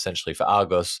battle essentially for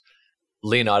Argos,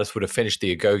 Leonidas would have finished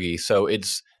the agoge, so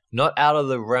it's not out of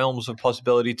the realms of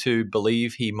possibility to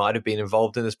believe he might have been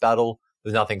involved in this battle.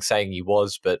 There's nothing saying he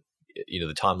was, but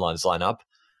the timelines line up.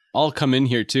 I'll come in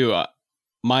here too.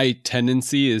 My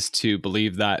tendency is to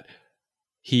believe that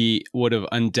he would have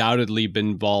undoubtedly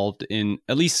been involved in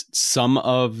at least some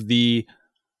of the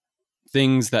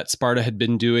things that Sparta had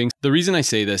been doing. The reason I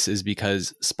say this is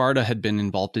because Sparta had been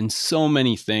involved in so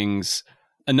many things,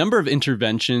 a number of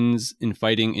interventions in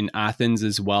fighting in Athens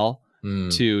as well,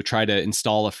 to try to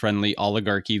install a friendly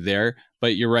oligarchy there.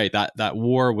 But you're right, that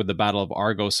war with the Battle of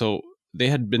Argos, so they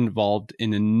had been involved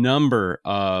in a number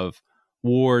of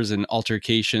wars and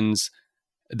altercations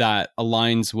that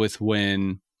aligns with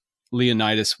when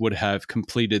Leonidas would have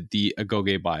completed the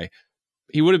agoge.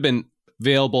 He would have been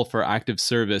available for active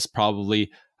service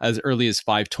probably as early as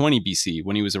 520 BC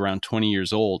when he was around 20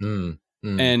 years old.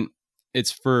 And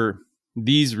it's for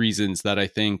these reasons that I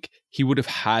think he would have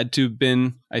had to have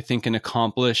been, an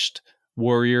accomplished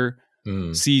warrior,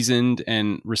 seasoned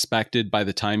and respected by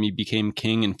the time he became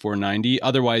king in 490.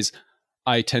 Otherwise,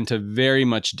 I tend to very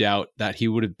much doubt that he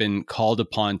would have been called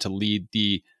upon to lead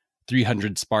the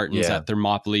 300 Spartans at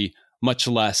Thermopylae, much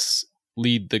less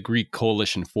lead the Greek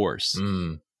coalition force.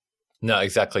 No,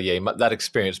 exactly. Yeah, that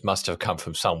experience must have come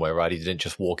from somewhere, right? He didn't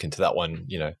just walk into that one,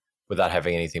 without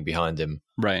having anything behind him.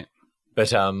 Right. But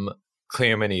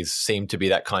Cleomenes seemed to be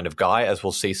that kind of guy, as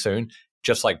we'll see soon.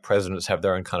 Just like presidents have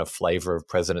their own kind of flavor of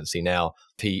presidency now,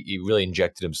 he really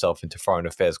injected himself into foreign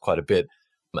affairs quite a bit.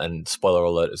 And spoiler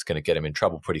alert, is going to get him in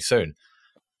trouble pretty soon.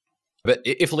 But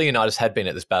if Leonidas had been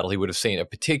at this battle, he would have seen a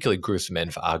particularly gruesome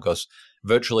end for Argos.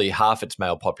 Virtually half its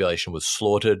male population was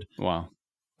slaughtered. Wow.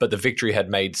 But the victory had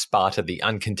made Sparta the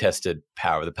uncontested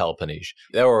power of the Peloponnese.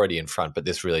 They were already in front, but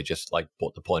this really just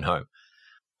brought the point home.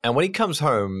 And when he comes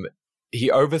home, he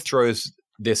overthrows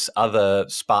this other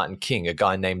Spartan king, a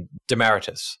guy named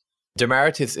Demaratus.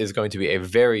 Demaratus is going to be a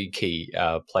very key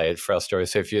player for our story.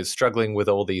 So if you're struggling with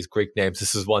all these Greek names,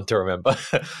 this is one to remember.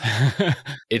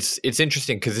 It's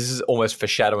interesting because this is almost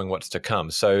foreshadowing what's to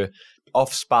come. So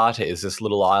off Sparta is this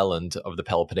little island of the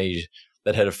Peloponnese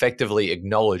that had effectively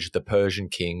acknowledged the Persian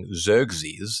king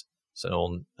Xerxes,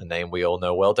 so a name we all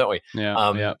know well, don't we?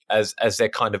 Yeah. As their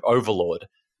kind of overlord.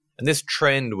 And this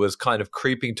trend was kind of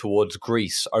creeping towards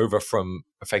Greece over from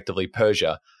effectively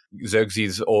Persia.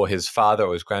 Xerxes or his father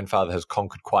or his grandfather has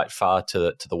conquered quite far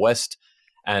to the west,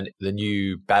 and the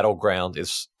new battleground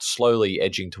is slowly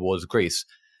edging towards Greece.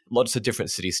 Lots of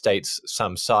different city-states,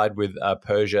 some side with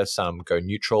Persia, some go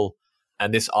neutral.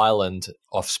 And this island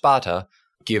off Sparta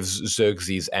gives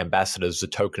Xerxes' ambassadors the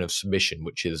token of submission,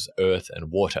 which is earth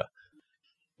and water.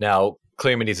 Now,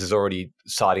 Cleomenes is already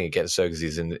siding against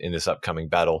Xerxes in this upcoming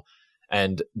battle.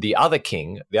 And the other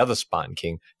king, the other Spartan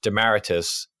king,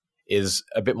 Demaratus, is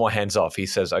a bit more hands-off. He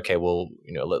says, okay, well,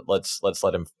 let's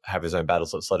let him have his own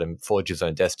battles. Let's let him forge his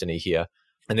own destiny here.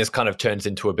 And this kind of turns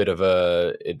into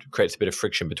it creates a bit of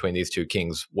friction between these two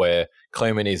kings, where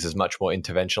Cleomenes is much more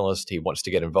interventionist. He wants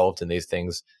to get involved in these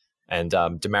things. And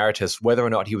Demaratus, whether or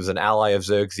not he was an ally of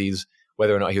Xerxes,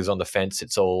 whether or not he was on the fence,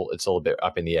 it's all a bit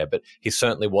up in the air. But he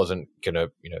certainly wasn't going to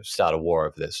start a war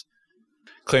over this.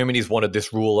 Cleomenes wanted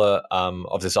this ruler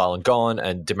of this island gone,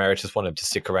 and Demaratus wanted him to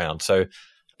stick around. So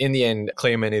in the end,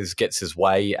 Cleomenes gets his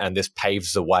way, and this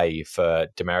paves the way for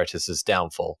Demaratus's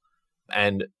downfall.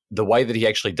 And the way that he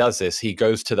actually does this, he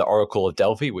goes to the Oracle of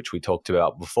Delphi, which we talked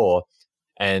about before,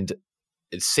 and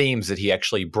it seems that he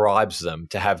actually bribes them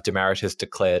to have Demaratus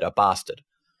declared a bastard.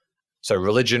 So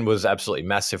religion was absolutely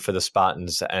massive for the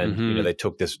Spartans, and they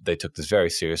took this very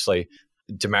seriously.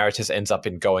 Demaratus ends up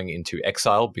going into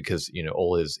exile because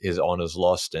all his honors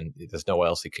lost, and there's nowhere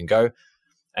else he can go.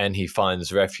 And he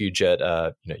finds refuge at,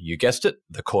 you guessed it,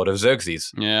 the court of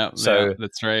Xerxes. Yeah,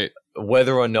 that's right.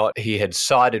 Whether or not he had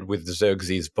sided with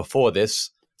Xerxes before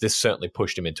this certainly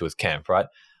pushed him into his camp, right?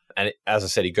 And as I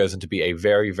said, he goes on to be a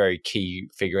very, very key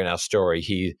figure in our story.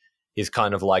 He is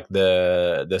kind of like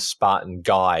the Spartan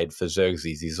guide for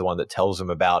Xerxes. He's the one that tells him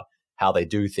about how they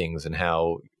do things and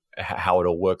how it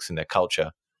all works in their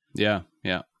culture. Yeah.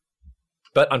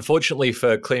 But unfortunately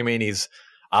for Cleomenes,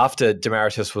 after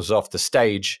Demaratus was off the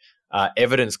stage,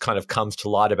 evidence kind of comes to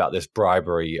light about this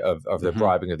bribery of the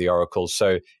bribing of the oracles.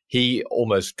 So he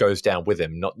almost goes down with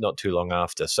him not too long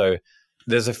after. So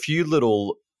there's a few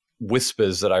little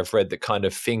whispers that I've read that kind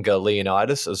of finger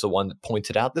Leonidas as the one that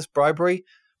pointed out this bribery,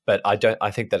 but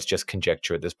I think that's just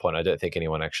conjecture at this point. I don't think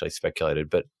anyone actually speculated,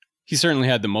 but he certainly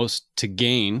had the most to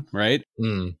gain, right?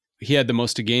 He had the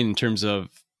most to gain in terms of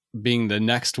being the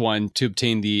next one to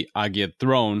obtain the Aegean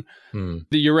throne.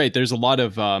 You're right. There's a lot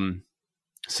of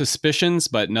suspicions,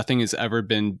 but nothing has ever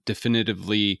been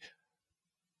definitively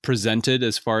presented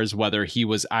as far as whether he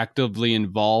was actively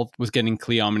involved with getting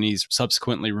Cleomenes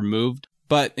subsequently removed.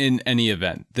 But in any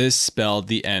event, this spelled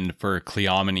the end for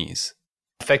Cleomenes.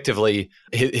 Effectively,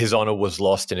 his honor was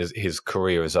lost and his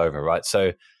career is over, right?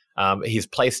 So he's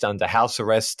placed under house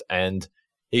arrest, and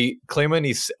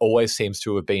Cleomenes always seems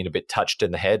to have been a bit touched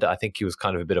in the head. I think he was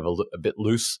kind of a bit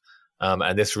loose,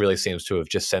 and this really seems to have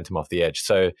just sent him off the edge.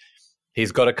 So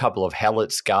he's got a couple of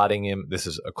helots guarding him. This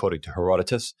is according to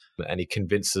Herodotus, and he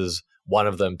convinces one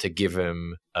of them to give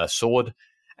him a sword,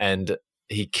 and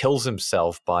he kills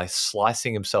himself by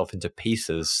slicing himself into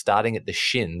pieces, starting at the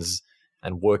shins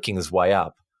and working his way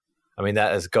up. I mean,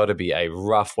 that has got to be a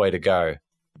rough way to go.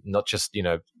 Not just,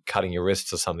 cutting your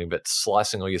wrists or something, but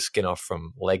slicing all your skin off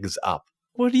from legs up.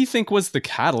 What do you think was the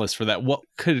catalyst for that? What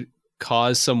could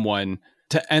cause someone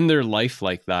to end their life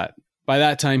like that? By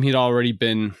that time, he'd already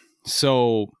been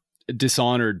so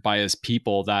dishonored by his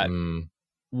people that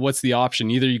what's the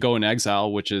option? Either you go in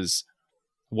exile, which is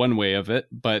one way of it,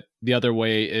 but the other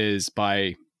way is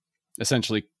by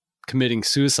essentially committing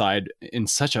suicide in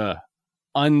such a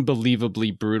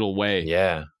unbelievably brutal way.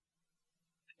 Yeah.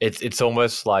 It's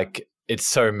almost like it's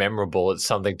so memorable. It's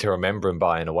something to remember him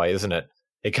by in a way, isn't it?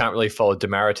 He can't really follow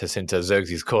Demaratus into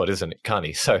Xerxes' court, isn't it? Can't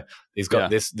he? So he's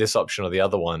got this option or the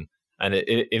other one. And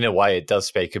in a way, it does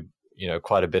speak,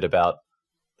 quite a bit about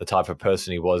the type of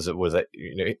person he was. It was,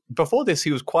 before this,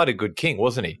 he was quite a good king,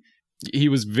 wasn't he? He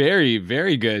was very,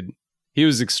 very good. He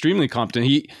was extremely competent.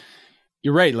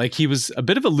 You're right. Like, he was a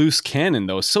bit of a loose cannon,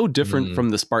 though, so different from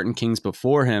the Spartan kings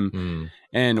before him,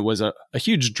 and was a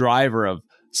huge driver of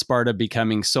Sparta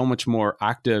becoming so much more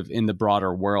active in the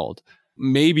broader world.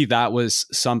 Maybe that was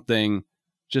something,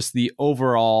 just the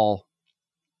overall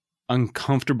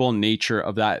uncomfortable nature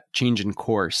of that change in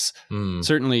course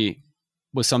certainly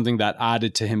was something that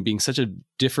added to him being such a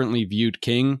differently viewed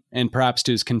king, and perhaps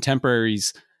to his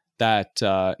contemporaries, that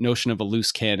notion of a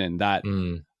loose cannon that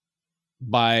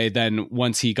by then,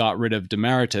 once he got rid of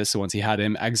Demaratus, so once he had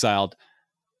him exiled,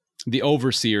 the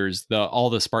overseers, all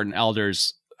the Spartan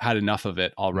elders had enough of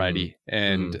it already.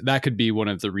 And that could be one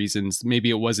of the reasons. Maybe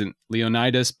it wasn't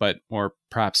Leonidas, but or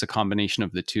perhaps a combination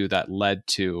of the two that led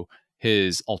to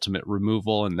his ultimate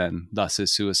removal and then thus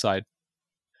his suicide.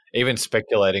 Even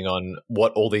speculating on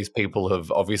what all these people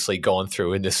have obviously gone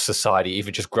through in this society,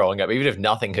 even just growing up, even if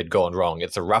nothing had gone wrong,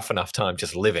 it's a rough enough time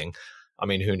just living. I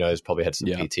mean, who knows, probably had some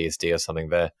PTSD or something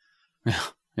there.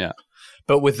 Yeah.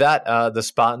 But with that, the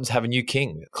Spartans have a new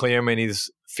king. Cleomenes'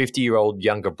 50-year-old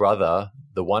younger brother,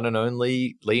 the one and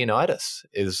only Leonidas,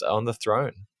 is on the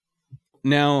throne.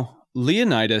 Now,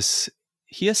 Leonidas,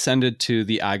 he ascended to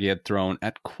the Aegean throne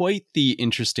at quite the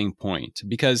interesting point,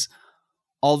 because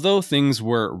although things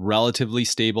were relatively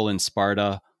stable in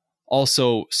Sparta,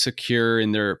 also secure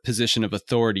in their position of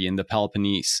authority in the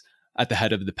Peloponnese, at the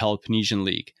head of the Peloponnesian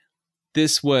League,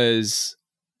 this was,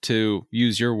 to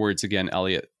use your words again,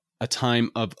 Elliot, a time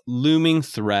of looming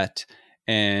threat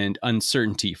and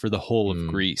uncertainty for the whole of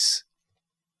Greece.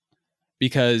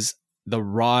 Because the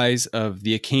rise of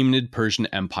the Achaemenid Persian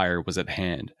Empire was at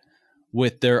hand,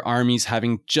 with their armies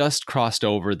having just crossed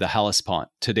over the Hellespont,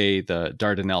 today the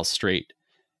Dardanelles Strait,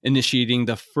 initiating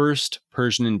the first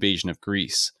Persian invasion of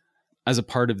Greece, as a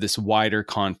part of this wider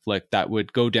conflict that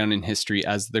would go down in history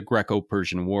as the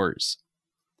Greco-Persian Wars.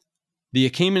 The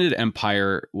Achaemenid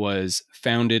Empire was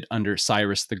founded under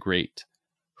Cyrus the Great,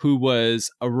 who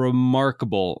was a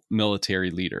remarkable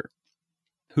military leader,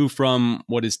 who from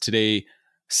what is today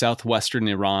southwestern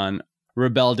Iran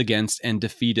rebelled against and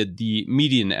defeated the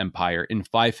Median Empire in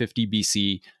 550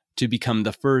 BC to become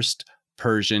the first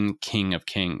Persian king of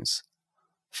kings,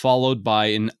 followed by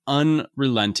an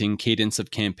unrelenting cadence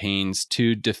of campaigns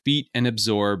to defeat and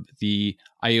absorb the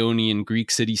Ionian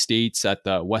Greek city-states at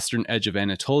the western edge of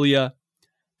Anatolia,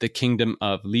 the kingdom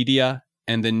of Lydia,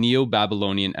 and the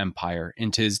Neo-Babylonian Empire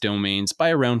into his domains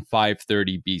by around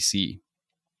 530 BC.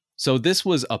 So this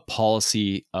was a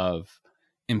policy of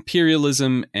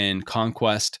imperialism and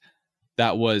conquest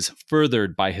that was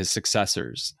furthered by his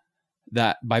successors,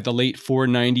 that by the late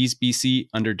 490s BC,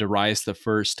 under Darius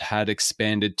I, had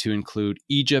expanded to include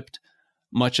Egypt,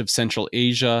 much of Central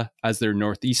Asia as their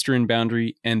northeastern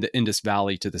boundary, and the Indus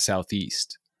Valley to the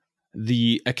southeast.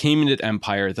 The Achaemenid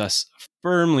Empire thus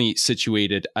firmly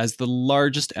situated as the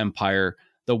largest empire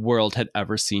the world had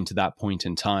ever seen to that point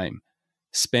in time,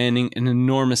 spanning an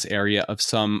enormous area of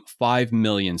some 5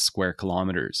 million square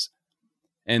kilometers.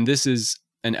 And this is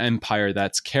an empire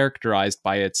that's characterized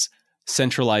by its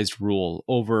centralized rule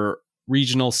over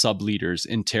regional sub-leaders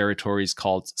in territories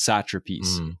called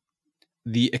satrapies.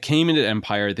 The Achaemenid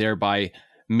Empire thereby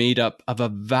made up of a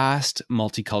vast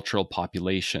multicultural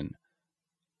population,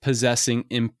 possessing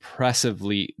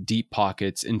impressively deep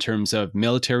pockets in terms of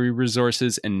military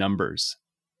resources and numbers.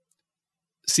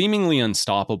 Seemingly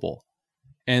unstoppable,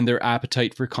 and their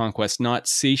appetite for conquest not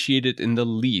satiated in the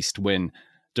least when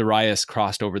Darius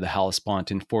crossed over the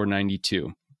Hellespont in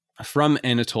 492 from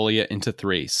Anatolia into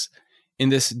Thrace. In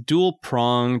this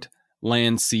dual-pronged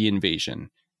land-sea invasion,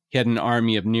 he had an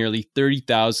army of nearly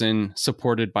 30,000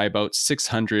 supported by about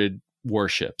 600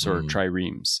 warships or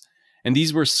triremes, and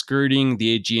these were skirting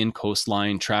the Aegean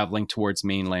coastline traveling towards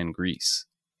mainland Greece.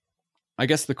 I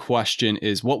guess the question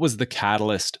is, what was the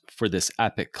catalyst for this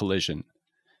epic collision?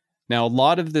 Now, a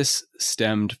lot of this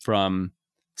stemmed from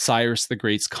Cyrus the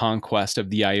Great's conquest of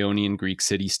the Ionian Greek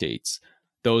city-states,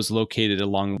 those located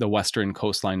along the western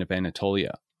coastline of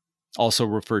Anatolia, also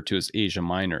referred to as Asia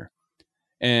Minor.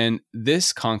 And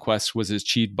this conquest was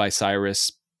achieved by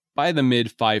Cyrus by the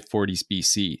mid-540s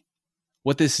BC.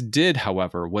 What this did,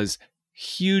 however, was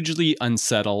hugely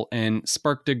unsettle and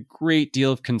sparked a great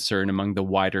deal of concern among the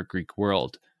wider Greek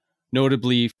world,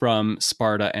 notably from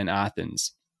Sparta and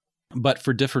Athens, but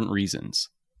for different reasons.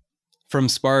 From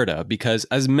Sparta, because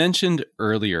as mentioned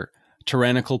earlier,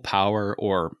 tyrannical power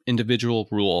or individual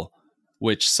rule,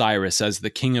 which Cyrus, as the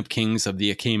king of kings of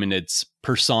the Achaemenids,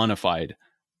 personified,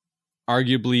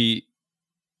 arguably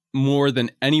more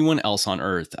than anyone else on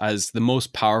earth as the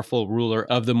most powerful ruler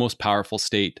of the most powerful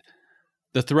state.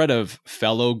 The threat of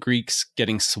fellow Greeks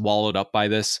getting swallowed up by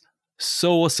this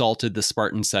so assaulted the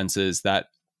Spartan senses that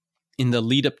in the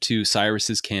lead up to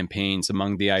Cyrus's campaigns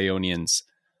among the Ionians,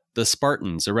 the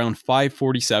Spartans around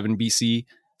 547 BC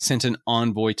sent an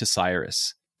envoy to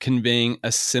Cyrus, conveying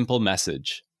a simple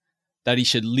message that he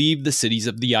should leave the cities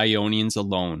of the Ionians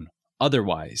alone,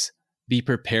 otherwise be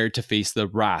prepared to face the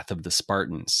wrath of the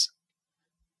Spartans.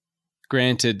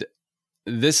 Granted,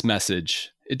 this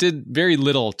message, it did very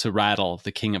little to rattle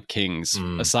the King of Kings,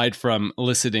 aside from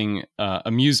eliciting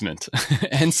amusement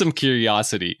and some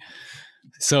curiosity.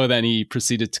 So then he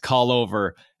proceeded to call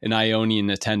over an Ionian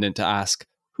attendant to ask,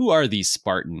 "Who are these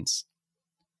Spartans?"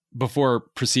 before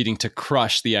proceeding to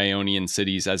crush the Ionian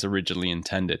cities as originally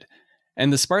intended.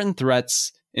 And the Spartan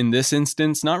threats, in this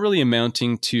instance, not really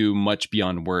amounting to much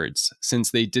beyond words,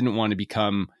 since they didn't want to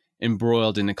become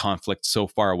embroiled in a conflict so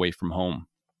far away from home.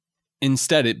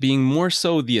 Instead, it being more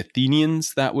so the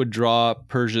Athenians that would draw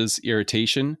Persia's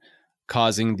irritation,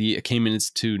 causing the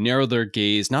Achaemenids to narrow their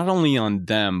gaze not only on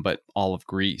them, but all of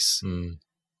Greece.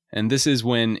 And this is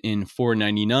when, in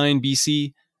 499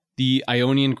 BC, the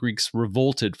Ionian Greeks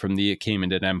revolted from the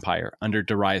Achaemenid Empire under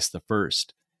Darius I,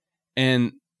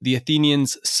 and the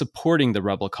Athenians supporting the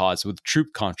rebel cause with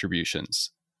troop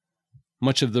contributions.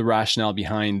 Much of the rationale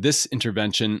behind this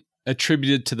intervention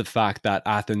attributed to the fact that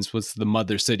Athens was the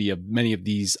mother city of many of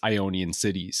these Ionian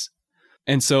cities.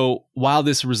 And so, while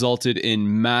this resulted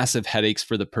in massive headaches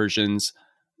for the Persians,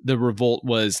 the revolt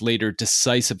was later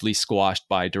decisively squashed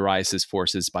by Darius's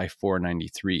forces by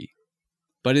 493.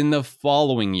 But in the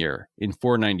following year, in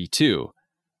 492,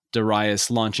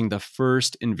 Darius launching the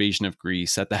first invasion of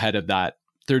Greece at the head of that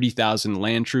 30,000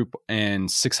 land troop and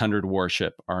 600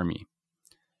 warship army.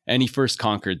 And he first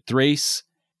conquered Thrace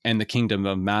and the kingdom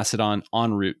of Macedon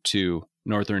en route to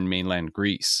northern mainland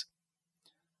Greece.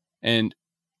 And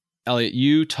Elliot,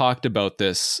 you talked about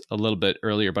this a little bit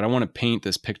earlier, but I want to paint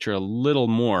this picture a little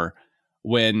more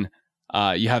when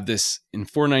you have this in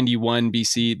 491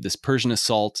 BC, this Persian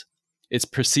assault. It's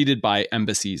preceded by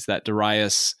embassies that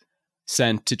Darius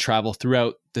sent to travel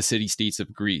throughout the city-states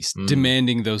of Greece,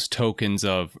 demanding those tokens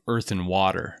of earth and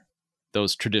water,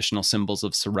 those traditional symbols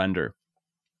of surrender.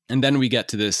 And then we get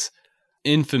to this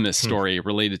infamous story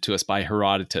related to us by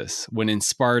Herodotus, when in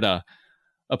Sparta,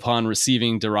 upon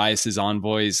receiving Darius's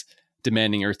envoys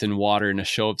demanding earth and water in a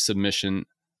show of submission,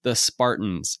 the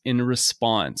Spartans, in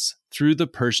response, threw the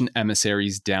Persian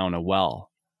emissaries down a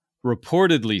well,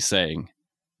 reportedly saying,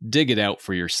 "Dig it out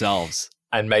for yourselves."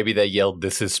 And maybe they yelled,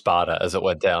 "This is Sparta," as it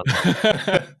went down.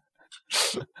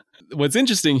 What's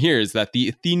interesting here is that the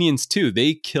Athenians, too,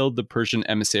 they killed the Persian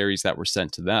emissaries that were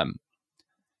sent to them.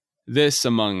 This,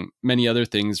 among many other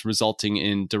things, resulting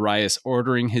in Darius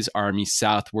ordering his army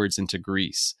southwards into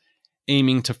Greece,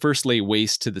 aiming to first lay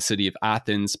waste to the city of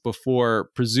Athens before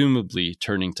presumably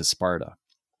turning to Sparta.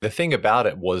 The thing about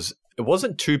it was, it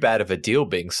wasn't too bad of a deal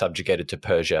being subjugated to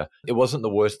Persia. It wasn't the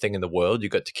worst thing in the world. You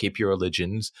got to keep your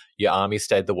religions. Your army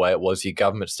stayed the way it was. Your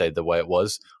government stayed the way it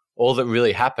was. All that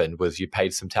really happened was you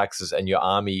paid some taxes and your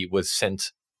army was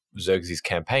sent Xerxes'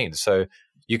 campaign. So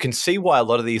you can see why a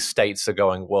lot of these states are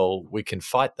going, well, we can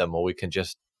fight them, or we can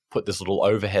just put this little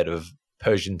overhead of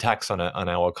Persian tax on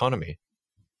our economy.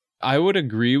 I would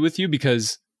agree with you,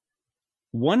 because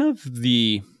one of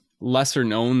the lesser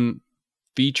known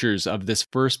features of this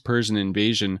first Persian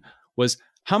invasion was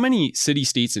how many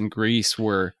city-states in Greece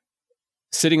were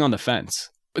sitting on the fence.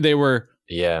 They were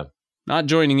not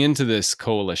joining into this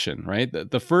coalition, right?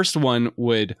 The first one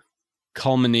would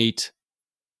culminate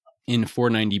in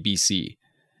 490 BC.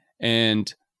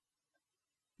 And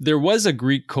there was a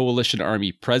Greek coalition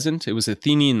army present. It was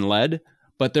Athenian-led,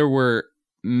 but there were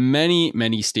many,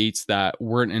 many states that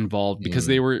weren't involved because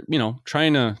they were,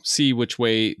 trying to see which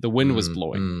way the wind was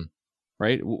blowing,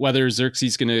 right? Whether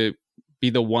Xerxes is going to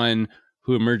be the one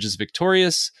who emerges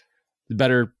victorious,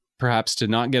 better perhaps to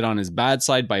not get on his bad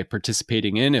side by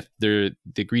participating in, if the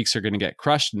Greeks are going to get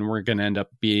crushed and we're going to end up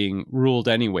being ruled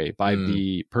anyway by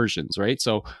the Persians, right?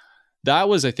 So that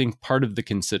was, I think, part of the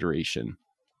consideration.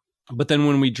 But then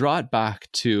when we draw it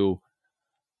back to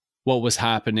what was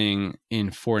happening in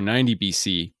 490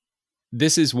 BC,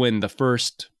 this is when the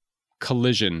first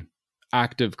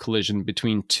active collision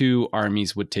between two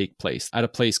armies would take place at a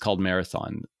place called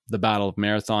Marathon, the Battle of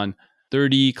Marathon,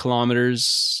 30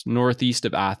 kilometers northeast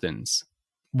of Athens.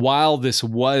 While this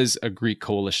was a Greek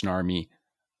coalition army,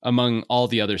 among all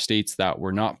the other states that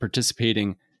were not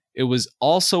participating, it was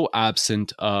also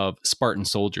absent of Spartan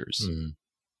soldiers.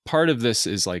 Part of this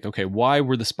is like, okay, why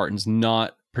were the Spartans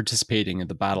not participating in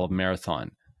the Battle of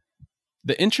Marathon?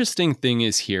 The interesting thing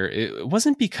is here, it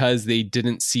wasn't because they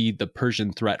didn't see the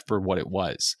Persian threat for what it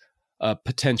was, a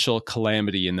potential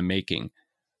calamity in the making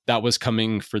that was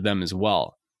coming for them as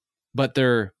well. But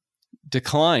their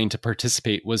decline to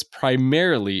participate was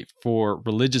primarily for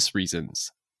religious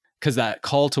reasons, because that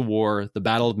call to war, the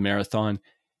Battle of Marathon,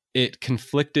 it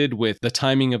conflicted with the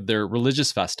timing of their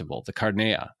religious festival, the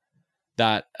Carnea,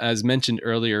 that, as mentioned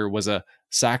earlier, was a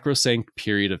sacrosanct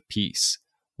period of peace,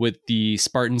 with the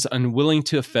Spartans unwilling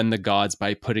to offend the gods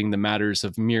by putting the matters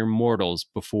of mere mortals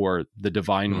before the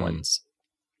divine ones.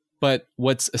 But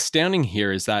what's astounding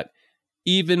here is that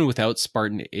even without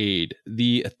Spartan aid,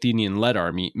 the Athenian-led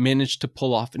army managed to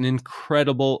pull off an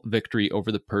incredible victory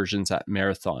over the Persians at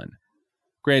Marathon.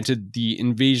 Granted, the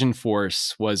invasion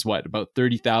force was, about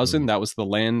 30,000? That was the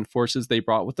land forces they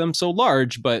brought with them. So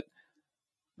large, but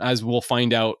as we'll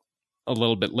find out a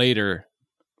little bit later,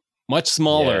 much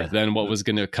smaller than what was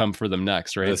going to come for them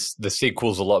next, right? The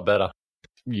sequel's a lot better.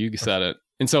 You said it.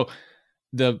 And so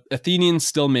the Athenians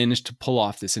still managed to pull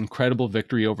off this incredible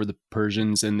victory over the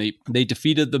Persians, and they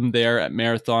defeated them there at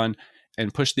Marathon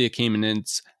and pushed the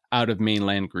Achaemenids out of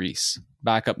mainland Greece,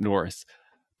 back up north.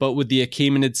 But with the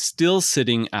Achaemenids still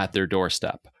sitting at their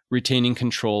doorstep, retaining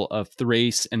control of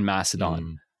Thrace and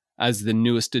Macedon as the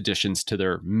newest additions to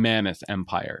their mammoth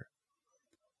empire.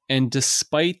 And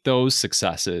despite those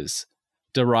successes,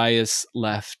 Darius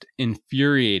left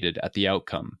infuriated at the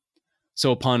outcome.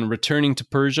 So upon returning to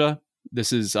Persia,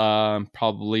 this is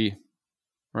probably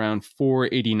around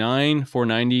 489,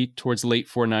 490, towards late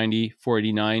 490,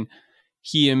 489,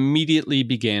 he immediately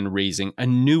began raising a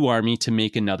new army to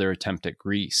make another attempt at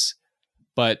Greece,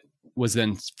 but was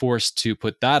then forced to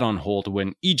put that on hold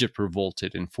when Egypt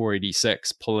revolted in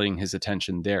 486, pulling his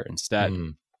attention there instead.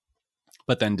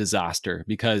 But then disaster,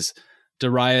 because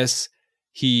Darius,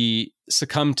 he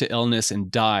succumbed to illness and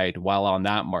died while on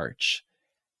that march.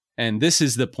 And this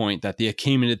is the point that the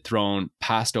Achaemenid throne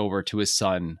passed over to his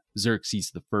son,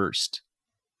 Xerxes I.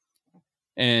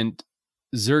 And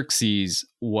Xerxes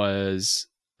was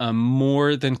a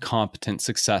more than competent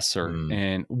successor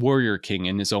and warrior king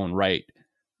in his own right,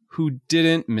 who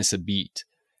didn't miss a beat.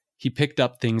 He picked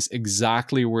up things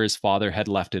exactly where his father had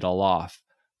left it all off,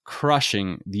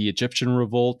 crushing the Egyptian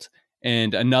revolt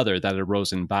and another that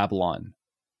arose in Babylon.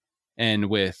 And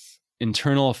with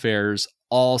internal affairs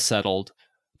all settled,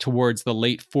 towards the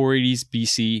late 480s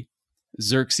BC,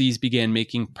 Xerxes began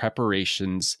making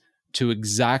preparations to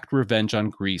exact revenge on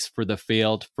Greece for the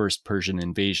failed first Persian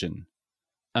invasion,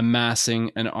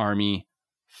 amassing an army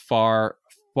far,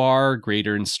 far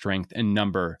greater in strength and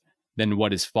number than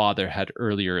what his father had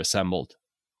earlier assembled.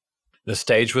 The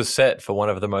stage was set for one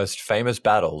of the most famous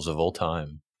battles of all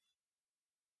time.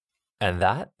 And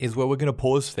that is where we're going to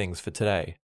pause things for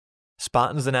today.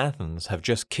 Spartans in Athens have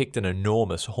just kicked an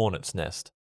enormous hornet's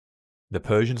nest. The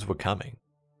Persians were coming,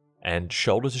 and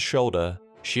shoulder to shoulder,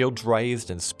 shields raised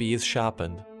and spears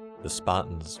sharpened, the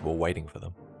Spartans were waiting for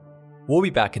them. We'll be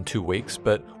back in 2 weeks,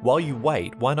 but while you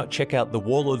wait, why not check out the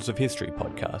Warlords of History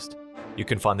podcast? You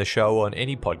can find the show on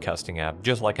any podcasting app,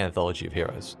 just like Anthology of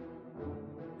Heroes.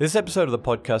 This episode of the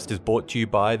podcast is brought to you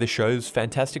by the show's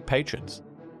fantastic patrons.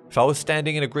 If I was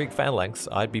standing in a Greek phalanx,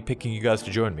 I'd be picking you guys to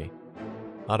join me.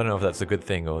 I don't know if that's a good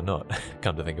thing or not,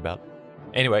 come to think about.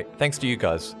 Anyway, thanks to you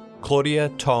guys. Claudia,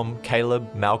 Tom,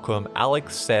 Caleb, Malcolm,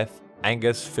 Alex, Seth,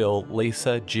 Angus, Phil,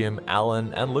 Lisa, Jim,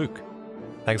 Alan, and Luke.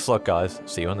 Thanks a lot, guys.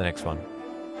 See you on the next one.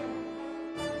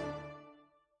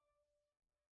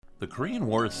 The Korean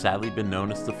War has sadly been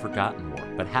known as the Forgotten War,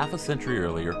 but half a century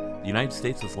earlier, the United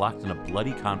States was locked in a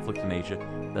bloody conflict in Asia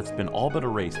that's been all but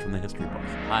erased from the history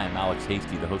books. Hi, I'm Alex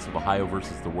Hasty, the host of Ohio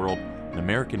vs. the World, an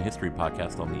American history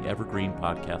podcast on the Evergreen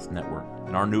Podcast Network.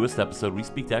 In our newest episode, we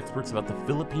speak to experts about the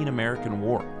Philippine-American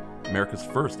War, America's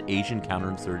first Asian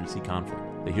counterinsurgency conflict.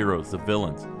 The heroes, the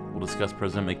villains. We'll discuss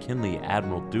President McKinley,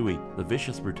 Admiral Dewey, the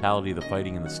vicious brutality of the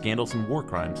fighting, and the scandals and war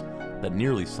crimes that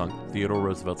nearly sunk Theodore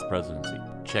Roosevelt's presidency.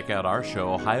 Check out our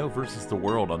show, Ohio vs. the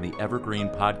World, on the Evergreen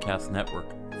Podcast Network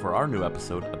for our new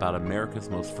episode about America's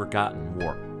most forgotten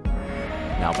war.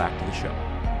 Now back to the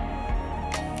show.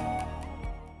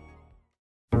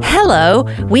 Hello,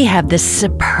 we have this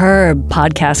superb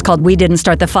podcast called We Didn't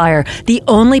Start the Fire, the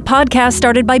only podcast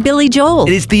started by Billy Joel.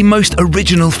 It is the most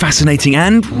original, fascinating,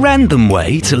 and random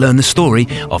way to learn the story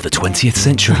of the 20th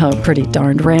century. Oh, pretty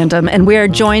darned random. And we're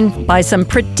joined by some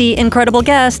pretty incredible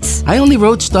guests. I only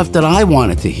wrote stuff that I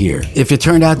wanted to hear. If it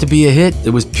turned out to be a hit,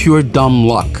 it was pure dumb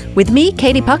luck. With me,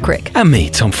 Katie Puckrick. And me,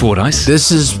 Tom Fordyce.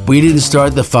 This is We Didn't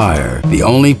Start the Fire, the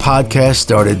only podcast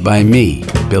started by me,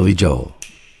 Billy Joel.